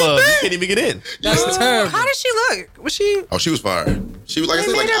outside the club? You can't even get in. That's terrible. How did she look? Was she Oh, she was fire. She was like I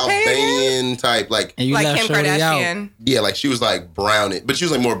said, like Albanian type, like And you like left Kim shorty Kardashian? yeah, like she was like brown, but she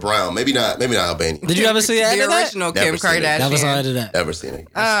was like more brown. Maybe not Albanian. Did you ever see that? The original Kim Never seen it. Kardashian. Never saw it of that. Never seen it.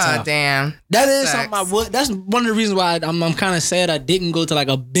 Oh, tough. damn. That is Sucks. something I would. That's one of the reasons why I'm kind of sad I didn't go to like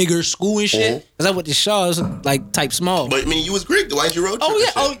a bigger school and shit. Cause I went to Shaw, it was like type small. But I mean, you was Greek. Why didn't you road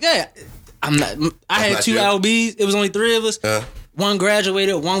trip? Oh yeah. I'm not. I had not 2 you. LBs. It was only 3 of us. One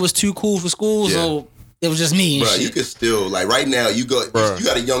graduated. One was too cool for school, so it was just me and Bro, shit. you could still like right now. You got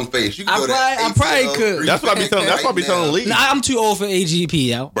a young face. You could go to I probably ATL, could. That's what I be telling. That's what I be telling Lee. Nah, I'm too old for AGP,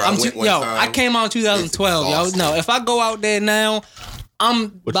 yo. Bro, I went one time. I came out in 2012, yo. Exhausting. No, if I go out there now,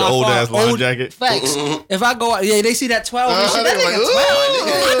 I'm With by your old far ass line jacket? Facts. If I go out, they see that 12 and shit. That they nigga like, 12.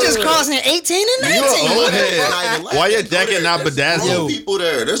 I just crossing 18 and 19. You an old head. Not even Why your like that. jacket not bedazzled? Grown people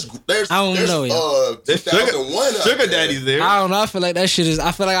there. There's I don't know, yo. There's 2001 sugar daddies there. I don't know. I feel like that shit is.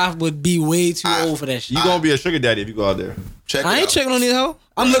 I feel like I would be way too old for that shit. You gonna be a sugar daddy if you go out there. Check I it ain't out. checking on these hoes.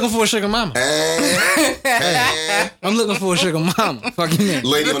 I'm looking for a sugar mama. Hey. I'm looking for a sugar mama. Fucking man.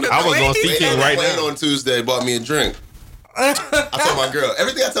 Lady on the I was on lady C-King on the right plane now. on Tuesday bought me a drink. I told my girl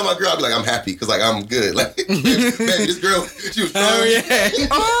everything. I tell my girl, I be like, I'm happy because like I'm good. Like, baby, this girl, she was Oh strong.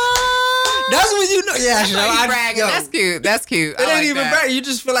 Oh, That's when you know. Yeah, that's why you bragging. That's cute. That's cute. It ain't even bad. You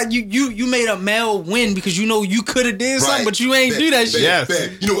just feel like you made a male win because you know you could have did something, but you ain't do that shit. Yes.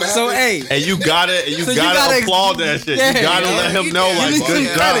 You know what happened? So hey, And you gotta, So you gotta gotta- applaud that shit. Yeah, you gotta yeah. let him You know, give like, me good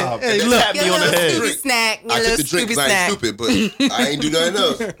some credit. job. Hey, And look. tap me on the Your head. little Scooby snack. Your I took little the drink Scooby because I ain't snack. stupid, but I ain't do nothing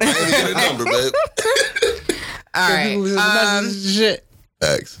else. I ain't even get a number, babe. All right. Shit.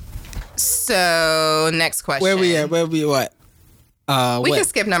 Thanks. So next question. Where we at? Where we what? We what? can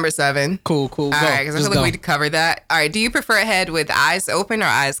skip number 7. Cool. All right, because I feel like we covered that. All right, do you prefer a head with eyes open or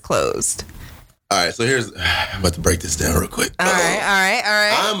eyes closed? All right, so here's. I'm about to break this down real quick. All right.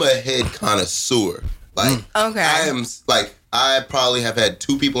 I'm a head connoisseur. Like, Okay. I am like, I probably have had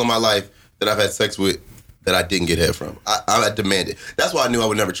 2 people in my life that I've had sex with that I didn't get head from. I demand it. That's why I knew I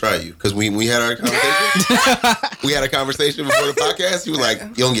would never try you. Because we had our conversation. We had a conversation before the podcast. You were like,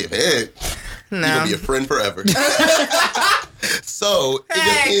 you don't get head. No. You're going to be a friend forever. So, it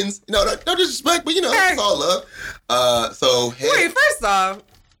depends. No disrespect, but it's all love. So, head. Wait, first off,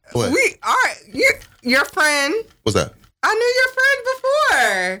 What? your friend. What's that? I knew your friend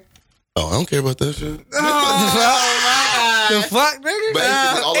before. Oh, I don't care about that shit. The fuck, nigga.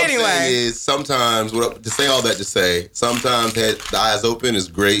 But all I'm Anyway. saying is sometimes, to say all that to say, sometimes the eyes open is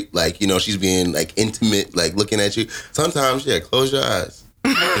great. Like, she's being like intimate, like looking at you. Sometimes, close your eyes.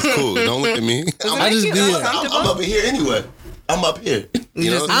 It's cool. Don't look at me. I just you do it. uncomfortable? I'm up in here anyway. I'm up here. You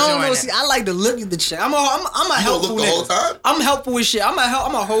know what I'm I don't know. Enjoying See, it. I like to look at the chick. I'm a You helpful don't look the whole nigga. time? I'm helpful with shit. I'm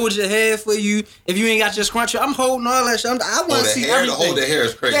gonna hold your hair for you if you ain't got your scrunchie. I'm holding all that shit. I want to see To everything. hold the hair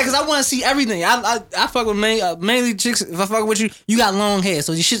is crazy. Yeah, because I want to see everything. I fuck with mainly chicks. If I fuck with you, you got long hair,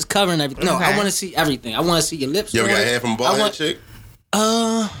 so your shit's covering everything. No, Okay. I want to see everything. I want to see your lips. You ever got going. hair from a bald head chick?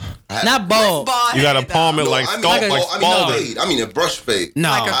 Not bald. Bald You got to head, palm it though. like I mean, scalp, like I Spalding. fade. I mean a brush fade. No,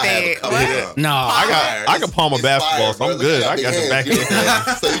 Like a I have fade. a couple What? of them. no. I can palm a It's basketball, fire, so I'm bro. good. Look I at got the big back hands,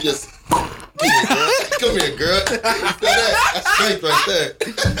 end. So you just come here, girl. You feel that? That's strength right there.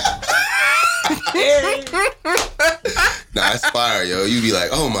 Nah, it's fire, yo. You be like,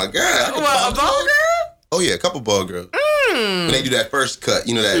 oh my god. I can What, palm a bald someone. girl? Oh yeah, a couple ball girls. When they do that first cut,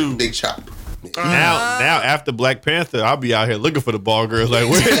 you know that big chop. Now after Black Panther, I'll be out here looking for the ball girls. Like,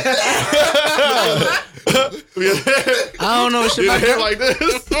 where? I don't know shit Your about hair that. like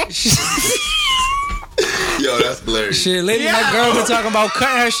this? Yo, that's hilarious. Shit, lately my Yeah. girl been talking about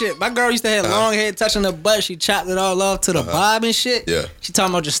cutting her shit. My girl used to have long hair touching her butt. She chopped it all off to the bob and shit. Yeah. She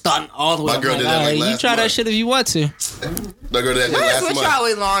talking about just starting all the way. My I'm girl did that, all like, you last try that month. shit if you want to. That girl that did What is last with month. y'all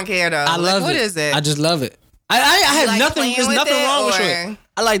with long hair though? I love What it. is it? I just love it. I have like nothing. playing There's with nothing it, wrong with or- it.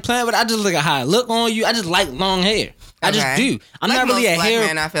 I like playing with it. I just look at how I look on you. I just like long hair. I just Okay. do. I'm Like not really most a black hair.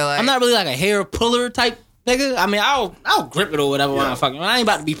 men, I feel like. I'm not really like a hair puller type nigga. I mean, I'll grip it or whatever when I'm fucking. I ain't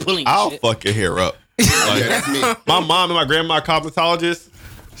about to be pulling I'll shit. fuck your hair up. Yeah, Like, that's me. my mom and my grandma are cosmetologists.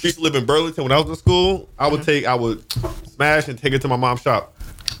 She used to live in Burlington when I was in school. I would smash and take it to my mom's shop.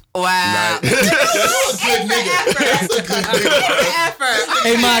 Wow. You're a good nigga. That's a good nigga. Effort.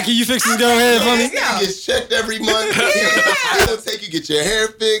 Hey, Ma, can you fix this girl hair for me? You get checked every month. He'll take you get your hair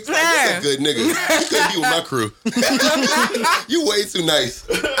fixed. Like, that's a good nigga. You couldn't be with my crew. You way too nice.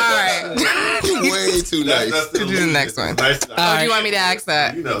 All right. You way too nice. Do the next one. Nice. Oh, do you want me to ask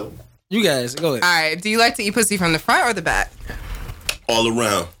that? You know. You guys, go ahead. All right. Do you like to eat pussy from the front or the back? All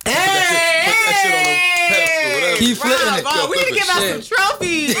around. Hey! Put that shit on a pedestal, whatever. Keep flipping it. Wow, we need to give out some Shit.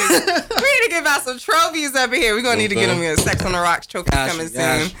 trophies. We need to give out some trophies up in here. We're gonna need to get them a Sex on the Rocks trophy Gosh, coming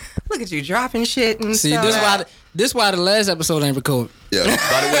gosh. soon. Look at you dropping shit and See, stuff. this why the last episode ain't recorded. Yeah.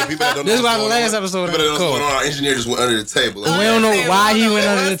 By the way, people that don't know This is why what's the going last on, episode people that don't know ain't what's going on, our engineer just went under the table. We don't know why he went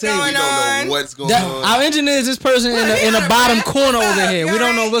under the What's table. going We don't on? know what's going That, on. our engineer is this person in the bottom corner over here. We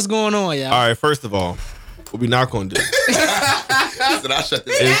don't know right. what's going on, y'all. All right, first of all, what we not gonna do He said, I'll shut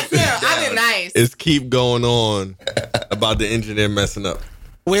this That's him. down. I've been nice. is keep going on about the engineer messing up.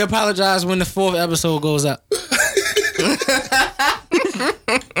 We apologize when the 4th episode goes up.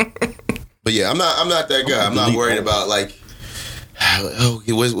 But yeah, I'm not that guy. I'm not worried about like, oh,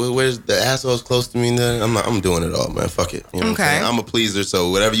 where's the assholes close to me? Then I'm doing it all, man. Fuck it. You know what Okay. I'm saying? I'm a pleaser, so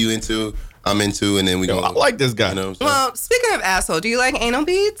whatever you into, I'm into, and then we go. I like this guy. You know what I'm saying? Well, speaking of asshole, do you like anal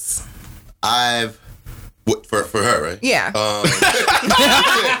beads? For her, right? Yeah.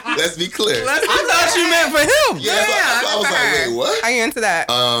 Let's be clear. I thought you meant for him. Yeah, that's why I was like, wait, what? Are you into that?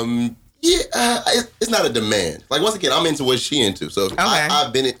 Yeah, it's not a demand. Like once again, I'm into what she into. So I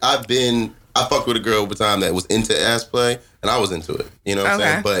fucked with a girl over time that was into ass play, and I was into it. You know what I'm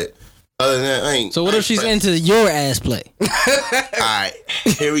saying? But other than that, I ain't. So what if she's into your ass play? All right,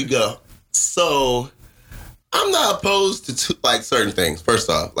 here we go. So I'm not opposed to like certain things. First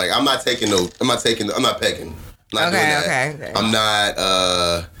off, like I'm not pegging. I'm not doing that. Okay. I'm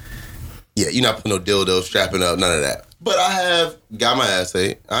not. Yeah, you're not putting no dildo strapping up, none of that. But I have got my ass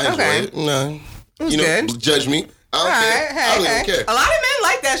ate. I enjoy it. No, you know, good. judge me. I don't care. I really don't care. A lot of men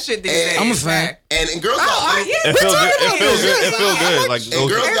like that shit these days. I'm a fan. And girls Oh, got little, It feels good. It feels good. It feels good. Like and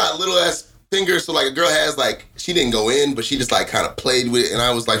girls got little ass fingers. So like a girl has like she didn't go in, but she just like kind of played with it. And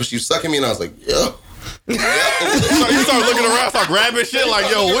I was like, she was sucking me, and I was like, yo. you start looking around, start grabbing shit. Like,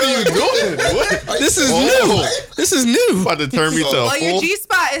 yo, what are you doing? What? This is Oh. new. This is new. About to turn me to a Well, your fool. G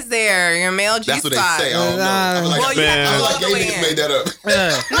spot is there. Your male G That's spot. what they say. I don't know. I feel like, Well, you have to I feel go like all the gay way niggas in. made that up.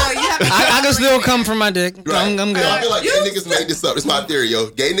 Yeah. No, you have to I can still come from my dick. Right. I'm I good. feel like gay niggas made this up. It's my theory, yo.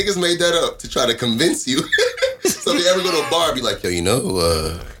 Gay niggas made that up to try to convince you. So if you ever go to a bar, be like, yo, you know,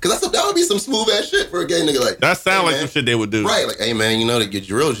 because that would be some smooth ass shit for a gay nigga. Like That sound hey, like man. some shit they would do. Right, like, hey man, you know, to get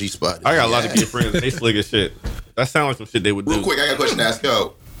your real G spot. I got a lot of Yeah. gay friends. They slick as shit. That sound like some shit they would do. Real quick, I got a question to ask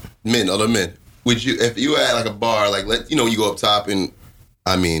y'all. Men, other men. Would you, if you had like a bar, like you go up top and,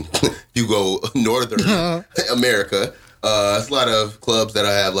 I mean, you go northern America, it's a lot of clubs that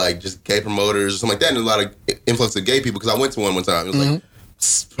I have like just gay promoters or something like that, and a lot of influx of gay people. Because I went to one time, it was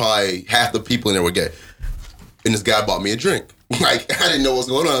like probably half the people in there were gay, and this guy bought me a drink. Like I didn't know what was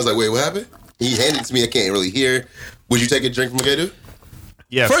going on. I was like, wait, what happened? He handed it to me. I can't really hear. Would you take a drink from a gay dude?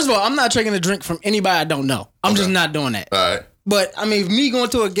 Yes. First of all, I'm not taking a drink from anybody I don't know. I'm just not doing that. All right. But I mean, me going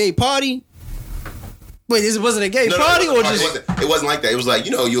to a gay party. Wait, was it a gay party or just? It wasn't like that. It was like,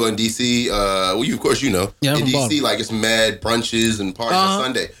 you know, you're in DC. Well, of course, you know. Yeah, in DC, Baltimore. like it's mad brunches and parties on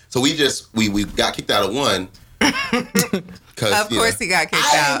Sunday. So we got kicked out of one. Of course he got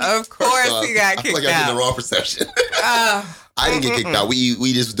kicked out. Of course he got I feel kicked like I was in out. the wrong perception. I didn't get kicked out.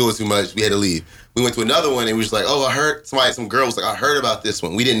 We just was doing too much. We had to leave. We went to another one and we was like, oh, I heard some girl was like, I heard about this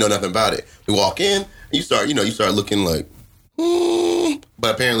one. We didn't know nothing about it. We walk in and you start looking like,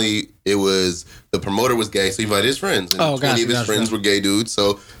 but apparently it was the promoter was gay, so he invited his friends. And 20 of his friends were gay dudes,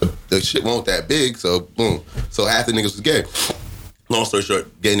 so the shit wasn't that big. So boom. So half the niggas was gay. Long story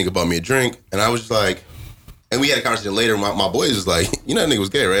short, gay nigga bought me a drink, and I was just like, and we had a conversation later. My boy was like, you know that nigga was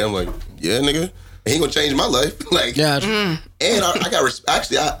gay, right? I'm like, yeah, nigga. He ain't gonna change my life. Like, and I got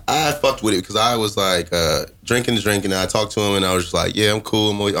actually I fucked with it because I was like drinking, and I talked to him and I was just like, yeah, I'm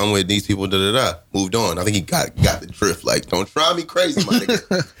cool. I'm with these people. Moved on. I think he got the drift. Like, don't try me crazy, my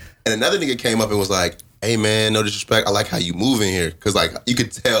nigga. And another nigga came up and was like, hey man, no disrespect, I like how you move in here, because like you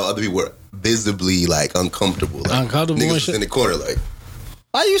could tell other people were visibly like uncomfortable. Like, niggas was in the corner like.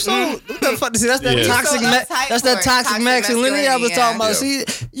 Why you so? What the fuck? See, that's that toxic. That's that toxic masculinity I was talking about. See,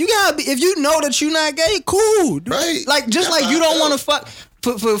 you gotta be. If you know that you're not gay, cool. Right. Like just That's like you how I don't want to felt. fuck.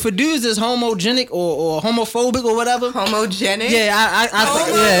 For dudes that's homogenic or homophobic or whatever. Homogenic? Yeah, I think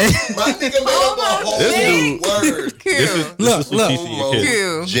yeah. My nigga made up a whole word. Look,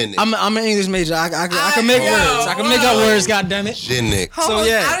 I'm an English major. I can make words. I can make up words. God damn it. Genic. So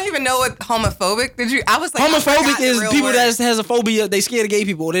yeah. I don't even know what homophobic. I was like, homophobic is people that has a phobia. They scared of gay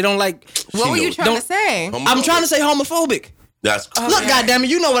people. They don't like. What were you trying to say? I'm trying to say homophobic. That's Look, goddamn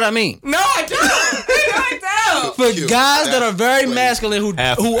it, you know what I mean. No, I don't. I don't. For guys that are very masculine who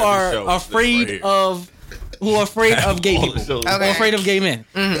are afraid of gay people, or afraid of gay men.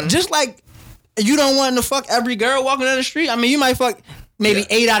 Mm-hmm. Just like you don't want to fuck every girl walking down the street. I mean, you might fuck maybe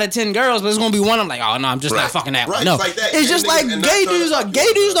 8 out of 10 girls, but it's gonna be one. I'm like, oh no, I'm just not fucking that one. No, like that. It's just like gay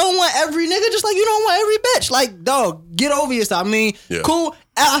dudes don't want every nigga, just like you don't want every bitch. Like, dog, get over yourself. I mean, cool.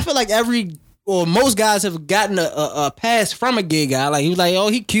 I feel like most guys have gotten a pass from a gay guy. Like he was like, oh,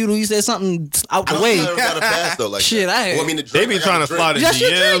 he cute. He said something out the way. I never got a pass though. Like shit, I had. Well, I mean, they be trying to slide in DMs. That's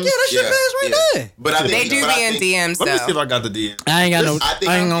your drink. Yeah, that's your pass right there. But I think, they do be in DMs though. Let me see if I got the DM. I ain't got no.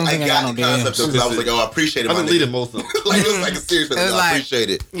 I ain't gonna think I got the concept though, because I was like, oh, I appreciate it. I've been leading most of them. Like it was like a serious thing. I appreciate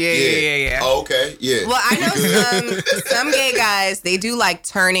it. Yeah. Oh, okay. Yeah. Well, I know some gay guys. They do like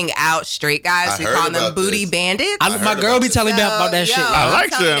turning out straight guys. We call them booty bandits. My girl be telling me about that shit. I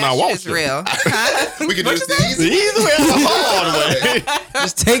like shit and I want shit. Real. We can do this easy. Easy way. All the way.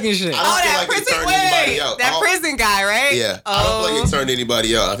 Just taking shit. That prison guy, right? Yeah. I don't feel like it turned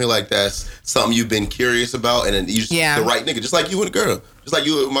anybody out. I feel like that's something you've been curious about, and then you just the right nigga, just like you and a girl, just like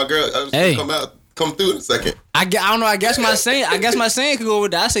you and my girl. Come through in a second. I don't know. I guess my saying could go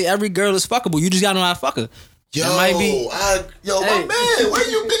with that. I say every girl is fuckable. You just gotta know how to fuck her. Yo, might be. My man, where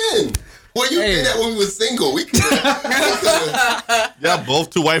you been? Where you been at when we was single? We could. Y'all both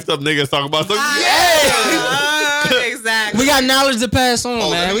two wifed up niggas talking about something. Exactly. We got knowledge to pass on,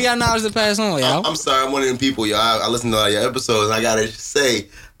 man. We got knowledge to pass on, y'all. I'm sorry, I'm one of them people, y'all. I listened to all your episodes, and I gotta say,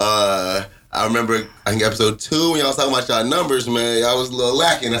 I remember, I think episode 2 when y'all was talking about y'all numbers, man. Y'all was a little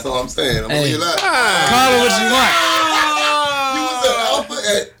lacking. That's all I'm saying. I'm gonna leave that. Call it what you want. You was an alpha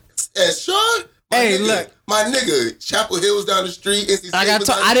at Sean? Hey, nigga, look. My nigga, Chapel Hill was down the street. NC State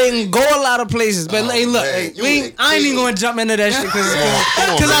I didn't go a lot of places, but hey, look, I ain't even gonna jump into that shit because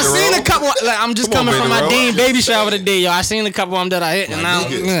I seen a couple. Like, I'm just coming from my Dean baby shower today, yo. I seen a couple of them that I hit, and now,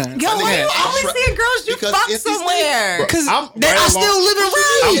 yo, why you always seeing girls you fuck somewhere? Because I still live in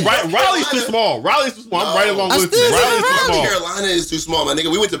Raleigh. Raleig's too small. I'm right along with you. Raleig's too small. Carolina is too small, my nigga.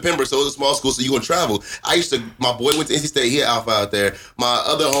 We went to Pembroke, so it was a small school, so you gonna travel. My boy went to NC State. He had Alpha out there. My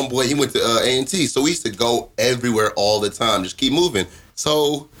other homeboy, he went to A&T. So we used to go everywhere all the time. Just keep moving.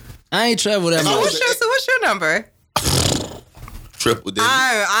 So I ain't traveled that much. So what's your number? Triple digits.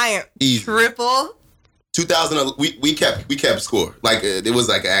 I am easy. Triple. 2000. We kept score. Like it was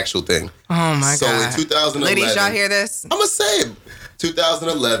like an actual thing. Oh my god. So in 2011, ladies, y'all hear this? I'm gonna say it.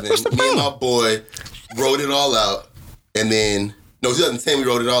 2011. Me and my boy wrote it all out, and then 2010 we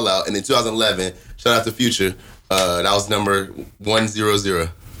wrote it all out, and then 2011. Shout out to Future. That was number 100.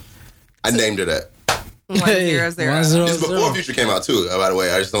 I named her that. 100. This before Future came out too. By the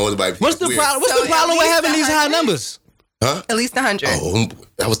way, I just don't want anybody. What's the problem with having these high numbers? Huh? At least 100. Oh,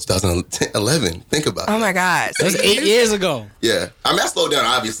 that was 2011. Think about it. Oh my God. That was 8 years ago. Yeah. I mean, I slowed down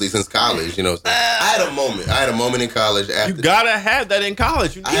obviously since college, you know. So I had a moment in college after. You gotta have that in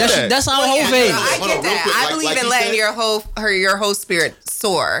college. You need that. That's our whole phase. I get that. I believe in letting your whole spirit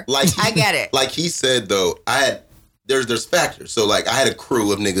soar. I get it. Like he said though, there's factors. So like I had a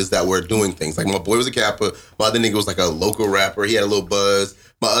crew of niggas that were doing things. Like my boy was a Kappa. My other nigga was like a local rapper. He had a little buzz.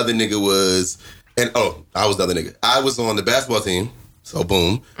 My other nigga was, I was the other nigga. I was on the basketball team. So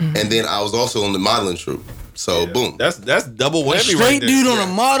boom. And then I was also on the modeling troupe. So boom. That's double whammy Straight right there. dude on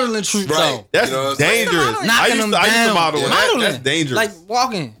a modeling troupe, Right. though. That's You know what I'm saying? dangerous. I Knocking used them to down. model. Yeah. And that's Modeling. dangerous. Like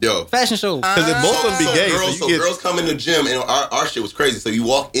walking. Yo. Fashion shows. Because if both of them be gay, So you get girls come in the gym, and our shit was crazy. So you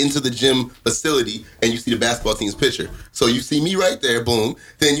walk into the gym facility, and you see the basketball team's picture. So you see me right there, boom.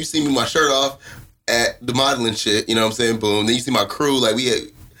 Then you see me with my shirt off at the modeling shit, you know what I'm saying, boom. Then you see my crew, like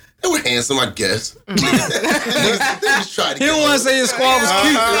they were handsome, I guess. Niggas just tried to He get don't want to say his squad was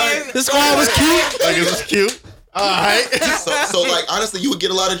cute. His squad was cute. like it was cute. All right. So like honestly, you would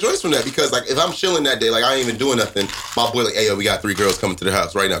get a lot of joys from that because like if I'm chilling that day, like I ain't even doing nothing, my boy like, hey yo, we got 3 girls coming to the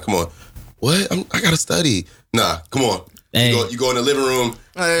house right now. Come on. What? I gotta study. Nah, come on. Hey. You go in the living room.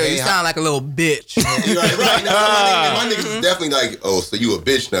 You sound like a little bitch. You're right. Now, my niggas is definitely like, oh, so you a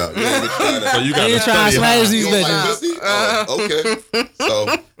bitch now. You ain't trying So to, you got He to trying to study smash hard. these you don't like bitches. pussy? Oh, okay.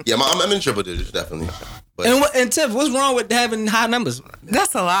 So yeah, I'm in triple digits definitely. But And Tiff, what's wrong with having high numbers?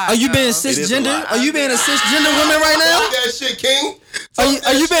 That's a lot. Are you being It is a cisgender? lot. Are you being a cisgender woman right talk now? that shit, King.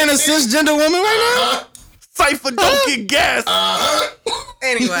 Are you being a cisgender woman right Cypher don't get gas.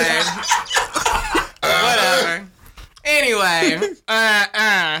 Anyway. Whatever. Anyway. Go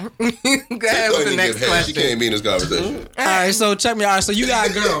ahead with the next She question. can't be in this conversation. now? All right, so check me out. So you got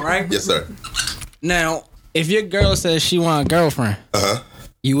a girl, right? Yes, sir. Now, if your girl says she want a girlfriend,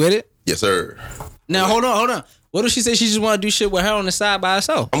 you with it? Yes, sir. Now, hold on. What if she says she just want to do shit with her on the side by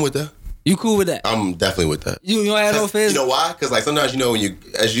herself? I'm with that. You cool with that? I'm definitely with that. You don't have no fears? You know why? Because like sometimes when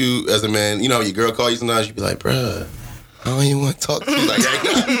as a man, your girl call you. Sometimes you be like, bruh, I don't even want to talk to you like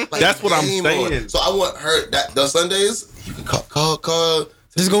that. Like, That's what I'm game on. saying. So I want her those Sundays. You can call.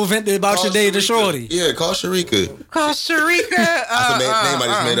 Just go vent about call your day to Sharika. shorty. Yeah, call Sharika. Call Sharika. That's a name I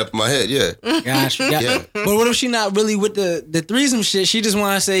just made up in my head. Yeah. Gotcha. Yeah. But what if she not really with the threesome shit? She just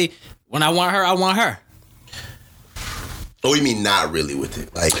want to say, when I want her, I want her. Oh, you mean not really with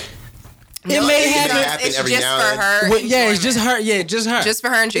it? Like It may happen. It's every just now for and then. her. Well, yeah, it's enjoyment. just her. Yeah, just her. Just for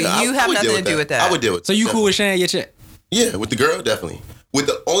her and you. I You have would nothing deal to do with that. I would deal with. so you that. cool with sharing your chick? Yeah, with the girl, definitely. With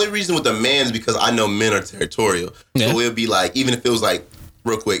the only reason with the man is because I know men are territorial. Yeah. So it would be like, even if it was like,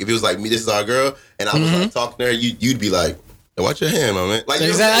 real quick, if it was like me, this is our girl, and I was like talking to her, you'd be like, hey, watch your hand, my man. Like, you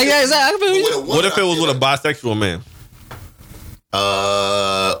know what I'm Exactly. saying? Yeah, exactly. But with a woman, What if it was I with a feel bisexual man?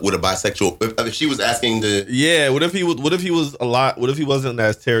 with a bisexual? If she was asking to, Yeah. What if he was a lot? What if he wasn't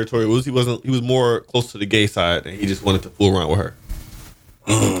as territorial? What if he wasn't? He was more close to the gay side, and he just wanted to fool around with her.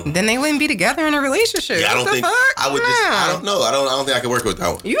 Then they wouldn't be together in a relationship. yeah, I What don't the think fuck? I would just. Nah. I don't know. I don't think I could work with that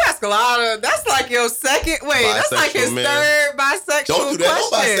one. You ask a lot of. That's like your second. Wait, that's like his Bisexual man. third bisexual Don't do that. No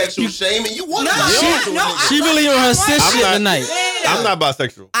question. bisexual shaming. You want No, to no, She really on her cis I'm shit not- tonight. I'm not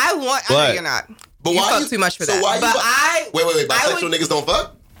bisexual. I want. I know But- you're not. But You why fuck too much for so that. Why you But bu- I. wait. I Bisexual would- niggas don't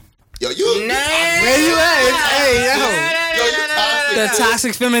fuck. Yo, you. Nah. Where you at? Hey, yo. Yo, you toxic. The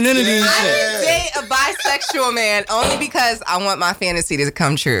toxic femininity and Yeah. I shit. would date a bisexual man only because I want my fantasy to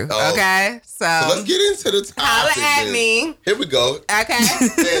come true. Oh. Okay, so So let's get into the topic. holla at then. me. Here we go. Okay.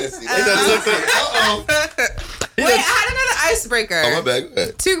 Fantasy. Uh-oh. Wait, I had another icebreaker. Oh, my bad. Go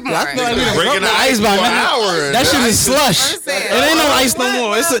ahead. Two more. I feel like we done Breaking broke the the ice ice by for an now. hour. That shit is slush. I'm saying. It ain't no ice no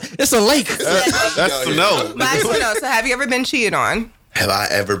more. It's a lake. That's no. But I just want to know. So, have you ever been cheated on? Have I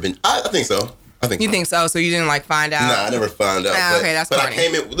ever been? I think so. I think You so. think so? So you didn't like find out? Nah, I never found out. Ah, but, okay, that's but I corny.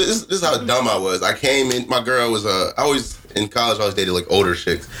 came in. This is how dumb I was. I came in. My girl was I always in college. I always dated like older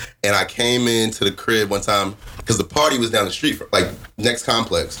chicks, and I came into the crib one time because the party was down the street, from, like next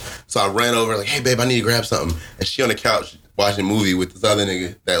complex. So I ran over like, "Hey, babe, I need to grab something." And she on the couch watching a movie with this other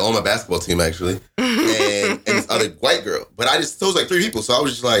nigga that on my basketball team actually, and this other white girl. But it was like 3 people, so I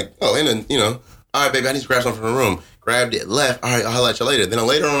was just like, "Oh," and then all right, baby, I need to grab something from the room. Grabbed it, left. All right, I'll let you later. Then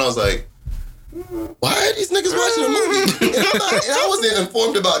later on, I was like, why are these niggas watching a movie? and I wasn't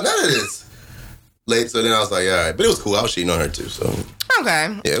informed about none of this. So then I was like, all right. But it was cool. I was cheating on her too. So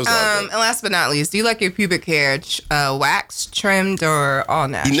Okay. Yeah, it was all good. And last but not least, do you like your pubic hair waxed, trimmed, or all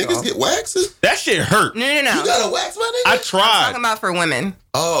do natural? niggas get waxes? That shit hurt. No. You got a wax, my I nigga? tried. Talking about for women.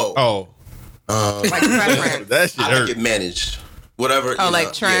 Oh. Oh, Like preference. that shit I like hurt. it managed. Whatever. Oh, you like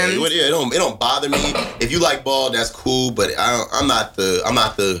know. trimmed? Yeah, it don't bother me. If you like bald, that's cool. But I'm not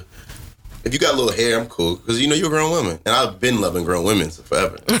the. If you got a little hair, I'm cool because you're a grown woman, and I've been loving grown women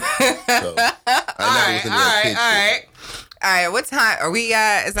forever. So, I never was into that kid shit. All right. What time are we?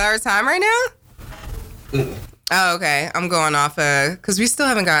 Is that our time right now? Oh, okay. I'm going off because we still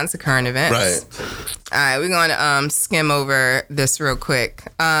haven't gotten to current events. Right. All right, we're going to skim over this real quick.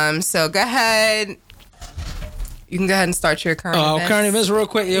 So go ahead. You can go ahead and start your current events. Current events real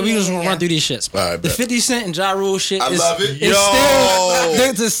quick. Yeah, we just want to run through these shits. All right, The bet. 50 Cent and Ja Rule shit I is, love it. is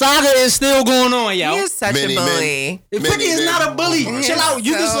still, the saga is still going on, yo. He is such Many a bully. 50 is not a bully. He Chill is out.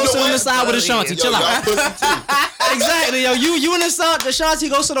 You can so sit on the side with bully. Ashanti. Yo, Chill y'all out. pussy too. Exactly, yo. You and Ashanti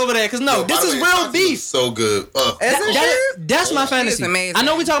go sit over there. Because no, Yo, this by the is way, real Ashanti was beef. So good. That's my fantasy. amazing. I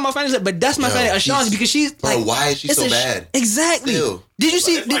know we talking about fantasy, but that's my Yo, fantasy. Ashanti, she's- because she's Bro, like, why is she it's so a bad? Exactly. Still. Did you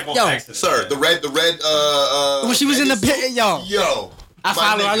see? It's like on Yo, accident. Sir, the red when she was in the Vegas pit, suit? yo. Yo. I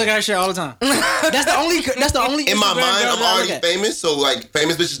follow her. I look at her shit all the time. That's the only. In my Instagram mind, girl I'm that I look already at. famous, so like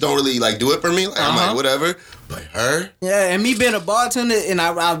famous bitches don't really like do it for me. Like I'm like whatever. But her, Yeah, and me being a bartender, and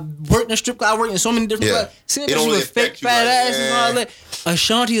I worked in a strip club, I worked in so many different Yeah. clubs. Seeing It that don't she really was fake affect you fat like asses and all that. that.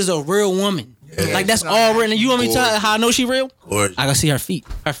 Ashanti is a real woman. Yeah. Like that's all written. You want me to tell her Gorgeous. how I know she real? gorgeous. I can see her feet.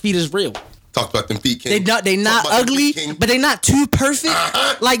 Her feet is real. Talked about them feet, King. They not Talk about them ugly, feet, King. but they not too perfect.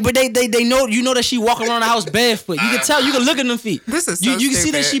 Like, but they know that she walking around the house barefoot. You can tell. You can look at them feet. This is you so can see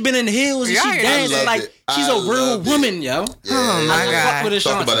stupid. that she been in heels and Yeah, she I dancing. loved Like it. she's I a real loved it. woman, yo. Yeah. Oh my Fuck God. with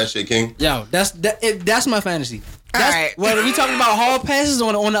Talk Ashanti. about that shit, King. Yo, that's my fantasy. All That's, right. Whether we talking about hall passes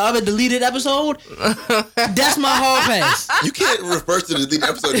on the other deleted episode, that's my hall pass. You can't refer to the lead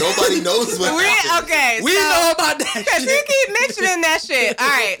episode. Nobody knows what happened. Okay, We so, know about that. Because you shit. keep mentioning that shit. All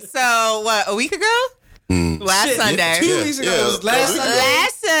right, so what, a week ago? Last Shit, Sunday. 2 weeks ago. Yeah. It was last Yeah. Sunday.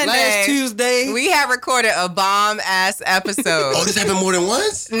 Last Sunday. Last Tuesday. We have recorded a bomb ass episode. Oh, this happened more than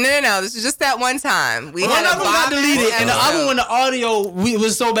once? No. This is just that one time. We One had of a them got bomb-ass deleted, and the episode. other one, the audio,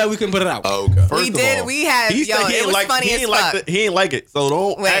 was so bad we couldn't put it out. Oh, okay. First We of did. all, We had. he Yo, said he it ain't was like funny he as ain't fuck. like he ain't like it. So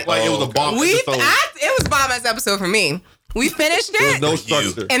don't Wait. act like it was a bomb We. episode. It was bomb ass episode for me. We finished There was it. no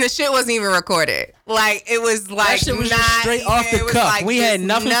structure. And the shit wasn't even recorded. Like it was like That shit was not just straight off the it was cuff. like We had just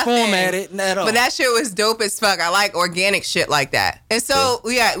nothing formatted at all. But that shit was dope as fuck. I like organic shit like that. And so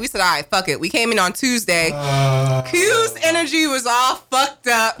we said, all right, fuck it. We came in on Tuesday. Q's energy was all fucked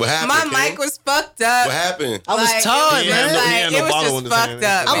up. What happened, My King? mic was fucked up. What happened? I was Like, tired, He had man. no- he had no it was bottle in just his fucked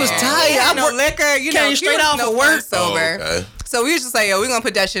hand. up. I was man. tired. He had I no worked- liquor. came Q straight was out no for work. fun sober. Oh, okay. So we was just like, yo, we're gonna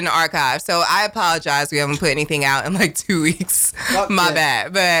put that shit in the archive. So I apologize. We haven't put anything out in like 2 weeks. My yeah.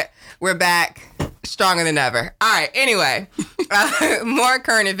 bad. But we're back stronger than ever. All right. Anyway, more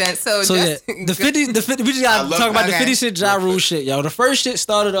current events. So yeah, just, the 50, we just I gotta love talk about that. the 50 Cent Ja Rule shit, yo. The first shit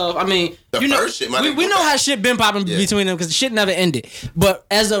started off, I mean, The you know, first shit, my we nigga, know go how back. shit been popping Yeah. between them because the shit never ended. But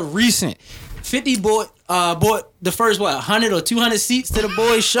as of recent, 50 bought the first 100 or 200 seats to the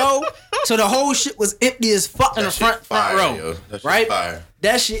boys' show, so the whole shit was empty as fuck in the That shit front fire, row, yo. That shit right? fire.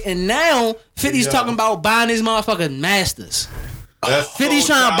 That shit, and now 50's talking about buying these motherfucking masters. That's 50's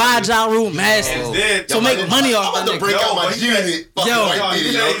so trying to buy childish. Ja Rule masters. And then- So make money off I'm that about to nigga. break out my Yo, G-Unit fucking Yo, white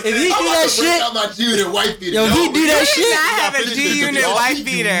beater, yo. if he do I'm about that to break shit- out my G-Unit white beater, Yo, he do that We shit. did not have a Finish this G-Unit bitch. white He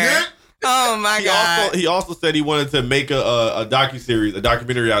beater. do Oh my God. He also said he wanted to make a docuseries, a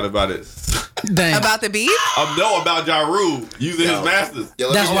documentary out about it. Damn. About the beef? No, about Ja Rule using his masters. Yo,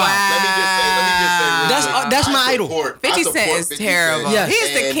 let That's me, wild. Let me just say real quick. That's my I idol. support- 50 I Cent support is 50 terrible. Cent. Yes.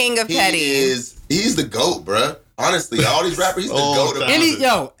 He's the And king of petty. He's the GOAT, bruh. Honestly, all these rappers, he's the Oh, GOAT. of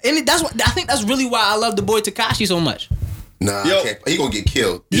God. And that's what I think. That's really why I love the boy Tekashi so much. Nah, Yo. I can't. He gonna get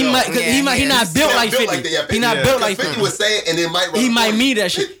killed. He Yo. might, cause Yeah, he might, he he not is. built Not like built 50. like that, yeah, He not yeah. built like 50 50. would say it, and then might run He might 40. mean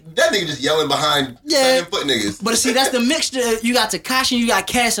that shit. That nigga just yelling behind Yeah. 7-foot niggas. But see, that's the mixture. You got Tekashi, you got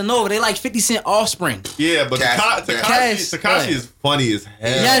Casanova. They like 50 Cent offspring. Yeah, but Cass- Tekashi is funny as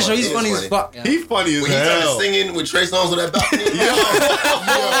hell. Yeah, so he's he is funny as funny. fuck. Yeah. He's funny as When he started hell. singing with Trey Songz on that balcony,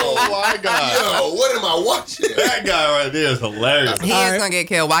 Oh my God. yo, what am I watching? That guy right there is hilarious. He All is right. gonna get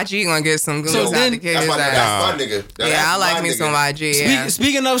killed. YG gonna get some goons So out then- to kick That's his my, ass. that's my nigga. That's Yeah, I my like me nigga. some YG. Yeah.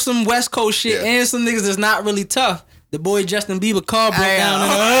 Speaking of some West Coast shit Yeah. and some niggas that's not really tough, the boy Justin Bieber car broke I down in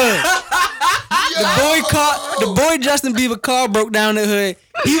know. the hood. The boy Justin Bieber car broke down in the hood.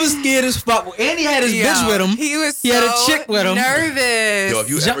 He was scared as fuck, and he had his Yo, bitch with him. He was He had a so chick with him. nervous. Yo, if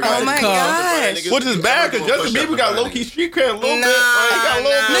you Ju- ever got oh my gosh. Which is bad because Justin Bieber got low key street cred a little bit. Like, he got a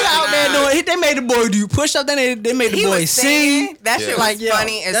little Nah, bit. Nigga out there doing, they made the boy do push up. Then they made the He boy was sing. singing. That Yeah. shit was Like, yo,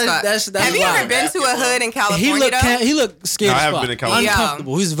 funny as that's- fuck. that's Have you wild. ever been to a hood in California though? He looked scared No, I as haven't fuck. been in California.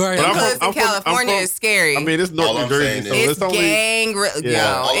 Uncomfortable. He's very But I'm uncomfortable. from- Hoods in California is scary. I mean, it's All North New I'm Jersey, saying so is- it's it's only gang, All it I'm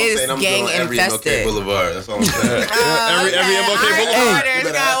saying, is I'm gang doing every MLK infested. Boulevard. That's all I'm saying. every MLK Boulevard. You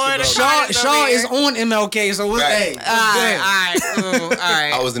better ask about Shaw is on MLK, so what's Right. hey? All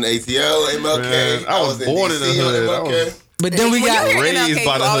right. I was in ATL, MLK. Man, I was born in the DC, hood. I MLK. was- But then we when got you hear raised MLK,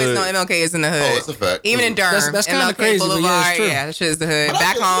 by you the always hood. know MLK is in the hood. Oh, it's a fact. Even in Durham, That's kinda MLK crazy, but yeah, it's Boulevard, true. yeah, that shit is the hood. But I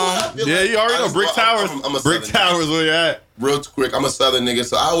Back feel- home. I feel Yeah, like- you already know. Brick Towers. I'm a Brick Southern Towers where you at. Real quick, I'm a Southern nigga,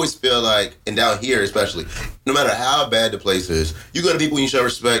 so I always feel like, and down here especially, no matter how bad the place is, you go to people you show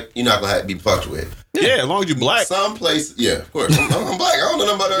respect, you're not gonna be fucked with. Yeah, as long as you black. Some places, yeah, of course. I'm black. I don't know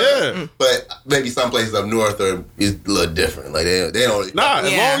nothing about that. Yeah. But maybe some places up north is a little different. Like they don't. Nah,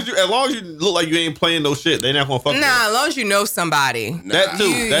 Yeah. as long as you look like you ain't playing no shit, they not gonna fuck with you. Nah, as long as you know somebody. That too.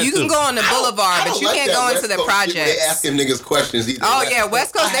 You can go on the boulevard, but you can't go into the projects. They asking niggas questions. Either. Oh yeah,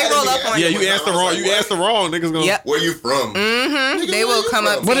 West Coast, they roll up on Yeah, you. you answer wrong. You answer wrong. Niggas gonna. Yep. Where you from? Mm-hmm. They will come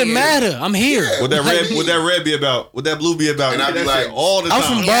up to What it you. matter? I'm here. Yeah. What that red be about? What that blue be about? And You I get be that shit like, all the time.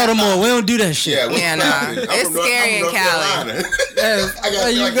 I'm from Baltimore. We don't do that shit. Yeah, Yeah, nah. It's scary in Cali. There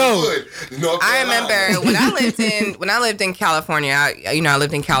you go. I remember when I lived in California. I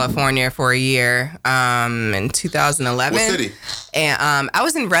lived in California for a year in 2011. What city? And I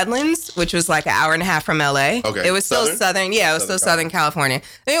was in Redlands, which was like an hour and a half from LA. Okay. It was still southern. Yeah, it was still Southern California.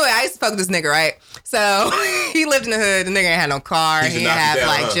 Anyway, I used to fuck with this nigga, right? So he lived in the hood. The nigga ain't had no car. He's He a knock had you down,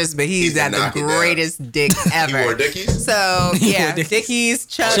 like huh? but he's a had the knock you down. greatest dick ever. You wore Dickies? So yeah, Dickies. Dickies,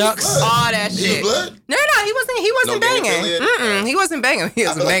 Chucks, Chucks. all that He shit. was blood? No, he wasn't No gang banging. affiliate? He wasn't banging. He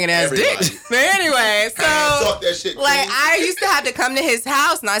was feel like banging ass dick. everybody. But anyway, so Talk that shit. like cool. I used to have to come to his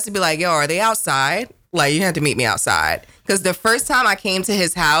house and I used to be like, yo, are they outside? Like you have to meet me outside. Because the first time I came to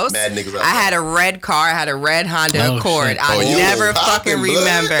his house, Mad niggas outside. I had a red car. I had a red Honda Oh, Accord. shit. I you never was poppin', fucking blood.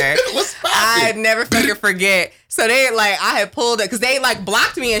 remember. What's I poppin'? never fucking forget. So they I had pulled it because they like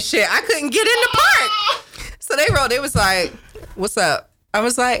blocked me and shit. I couldn't get in the park. So they wrote, it was like, what's up? I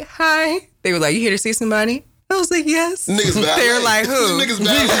was like, hi. They were like, you here to see somebody? I was like, yes. Niggas bad. They were like, who? Niggas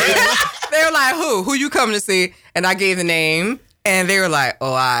bad. They were like, who you coming to see? And I gave the name. And they were like, oh,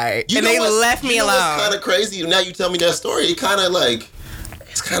 all right. And they left me alone. It's kind of crazy. Now you tell me that story. It kind of like,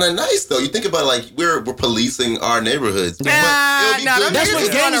 it's kind of nice though. You think about it, like we're policing our neighborhoods. But it'll be good That's to what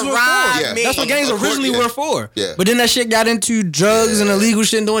hear gangs that. were rob for. Yeah. me. That's what gangs Of course, originally yeah. were for. Yeah. But then that shit got into drugs and illegal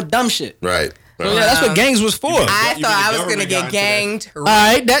shit and doing dumb shit. Right. So yeah, that's what gangs was for. I You thought I mean was the going to government get got into ganged. All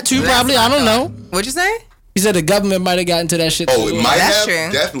right, that too probably. I don't know. What'd you say? He said the government might have gotten to that shit. Oh, it too. might That's have.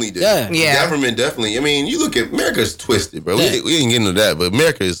 true. Definitely did. Yeah. Yeah. The government definitely. I mean, you look at America's twisted, bro. Yeah. We ain't getting into that, but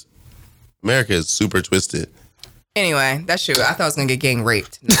America is super twisted. Anyway, that's true. I thought I was going to get gang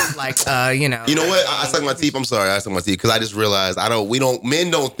raped. Like, You know what? I suck my teeth. I'm sorry. I suck my teeth because I just realized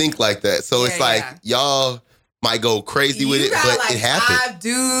men don't think like that. So it's Yeah, like yeah. y'all might go crazy with you it, got but like it happened. 5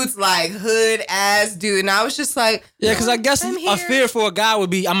 dudes, like hood ass dude. And I was just like, Yeah, because I guess I'm a here. fear for a guy would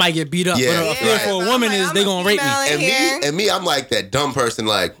be I might get beat up. Yeah, But a fear right. for a I'm woman like, is I'm they a gonna rape me. female in here. And me, I'm like that dumb person.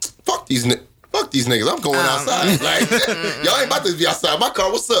 Like fuck these niggas. I'm going outside. Like y'all ain't about to be outside. My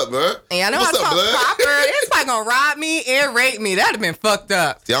car. What's up, man? And I know What's I up, talk blood? proper. It's probably gonna rob me and rape me. That'd have been fucked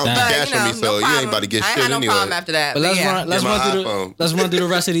up. See, I don't Nah. have But, cash on me, so no you problem. ain't about to get I shit ain't had no anyway. problem after that. But let's yeah. run Get my through iPhone. let's run through the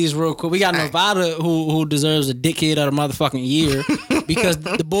rest of these real quick. We got Nevada who deserves a dickhead of the motherfucking year because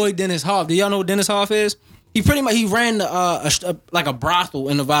the boy Dennis Hoff. Do y'all know what Dennis Hoff is? He pretty much ran like a brothel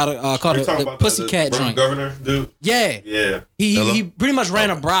in Nevada called You talking the about Pussycat the joint. governor dude? Yeah. Yeah. He pretty much ran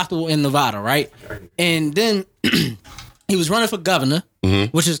a brothel in Nevada, right? And then he was running for governor,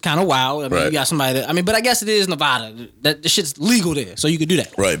 which is kind of wild. I mean, Right. you got somebody that, but I guess it is Nevada. That the shit's legal there, so you could do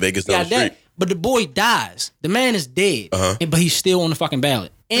that. Right, Vegas down Got the that. street. But the boy dies. The man is dead, but he's still on the fucking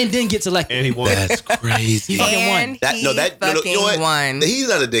ballot, and then gets elected. And he won. That's crazy. fucking won. And That he no, that you fucking know what? won. He's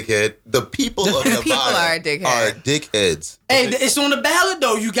not a dickhead. The people of Nevada people are a dickhead. are dickheads. Hey, it's on the ballot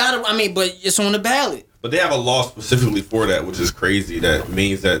though. You gotta. I mean, but it's on the ballot. But they have a law specifically for that, which is crazy. That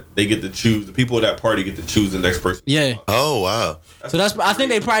means that they get to choose, the people of that party get to choose the next person. Yeah. Oh wow. So that's. I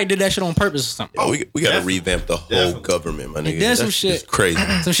think they probably did that shit on purpose or something. Oh, we got to Definitely. revamp the whole Definitely. government, my nigga. then some That's shit. just crazy.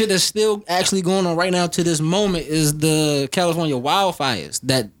 Some shit that's still actually going on right now to this moment is the California wildfires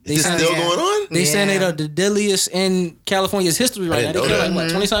that they Is this saying still Yeah. going on? they saying Yeah. they're the deadliest in California's history right now. didn't They know kill that.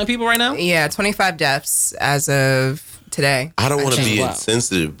 like what 20-something people right now. Yeah, 25 deaths as of today. I don't want to Actually, be wow.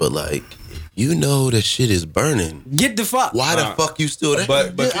 insensitive, but like, you know that shit is burning. Get the fuck. Why the fuck you still there?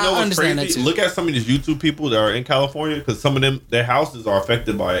 But you I know what's understand crazy? that too. Look at some of these YouTube people that are in California because some of them, their houses are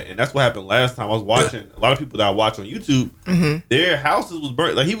affected by it, and that's what happened last time. I was watching a lot of people that I watch on YouTube. Their houses was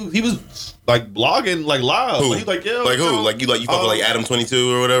burnt. Like he was like blogging like live. Who? Like, he's like, yeah, Like who? Like you fuck with like Adam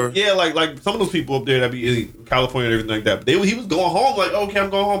 22 or whatever? Yeah, like some of those people up there that be in California and everything like that. But he was going home like, okay, I'm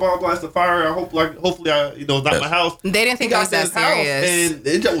going home, blah blah blah. It's the fire. I hope hopefully it's not my house. They didn't think He it was got to that his house, serious. and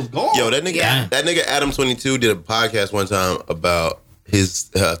it just was gone. Yo, that nigga, Yeah. that nigga Adam 22 did a podcast one time about his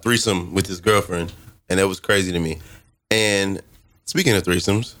threesome with his girlfriend, and that was crazy to me. And speaking of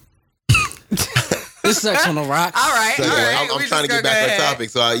threesomes, This sex on the rocks. All right, so, all right. I'm we trying to just get back go on ahead. topic.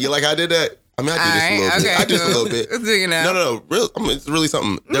 So you like I did that? I mean, I do this a little bit. I do this a little bit. You know. No. Real. I mean, it's really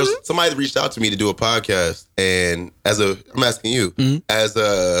something. There's somebody that reached out to me to do a podcast, and I'm asking you, as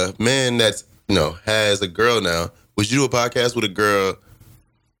a man that's has a girl now, would you do a podcast with a girl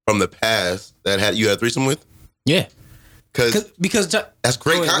from the past that you had a threesome with? Yeah. Because that's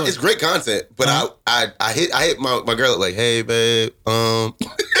great. Go ahead. It's great content. But I hit my girl like, hey babe,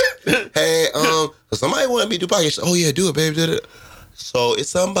 hey, so somebody wanted me to do podcast. Oh yeah, do it, babe. So it's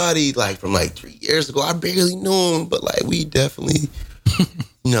somebody like from like 3 years ago. I barely knew him, but like we definitely,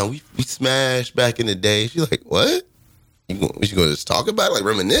 we smashed back in the day. She's like, what? You gonna just talk about it, like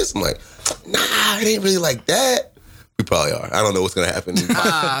reminisce? I'm like, nah, it ain't really like that. We probably are. I don't know what's gonna happen.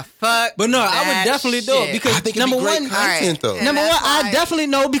 Fuck. But no, I would definitely do it because I think number it'd be great one, content though. And number one, that's why- I definitely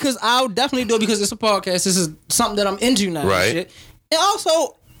know because I'll definitely do it because it's a podcast. This is something that I'm into now. Right. And shit. And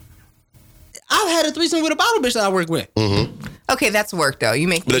also, I've had a threesome with a bottle bitch that I work with. Okay, that's work though. You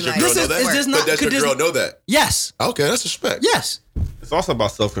make me Does your like girl know that? is this not- But does could your this- girl know that? Yes. Okay, that's respect. Yes. It's also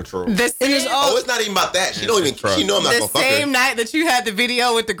about self-control. the same, Oh, it's not even about that. She don't even. She know I'm not the gonna fuck same her. night that you had the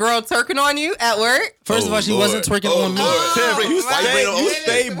video with the girl twerking on you at work. First of all, she wasn't twerking on me. Why you bringing up old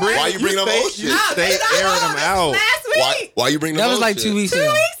shit? Why you bringing up old shit? Stay airing them out. Last week. Why you bringing up That was old like shit? 2 weeks 2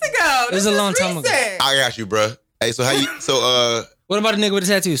 ago. weeks ago. It was a long time ago. I got you, bruh. Hey, so how you? So What about the nigga with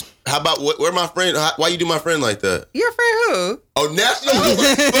the tattoos? how about where my friend? Why you do my friend like that? Your friend who? Oh, national.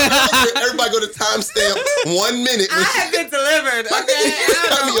 Everybody go to timestamp 1 minute. I have been delivered. Okay, I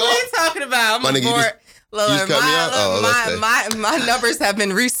cut don't me know what off. you're talking about. My I'm nigga, you bored. just Lord, cut me out? Oh, let's say. my numbers have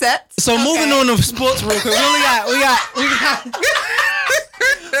been reset. So moving on to sports real quick.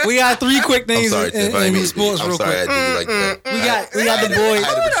 We got 3 quick I'm things sorry, Tiff. I didn't in mean to sports I'm real sorry I quick. did you like that. We got the boy. I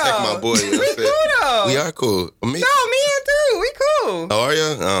had to protect my boy. You know what I'm saying? Cool. We are cool. Me? No, me and Drew, we cool. How are you?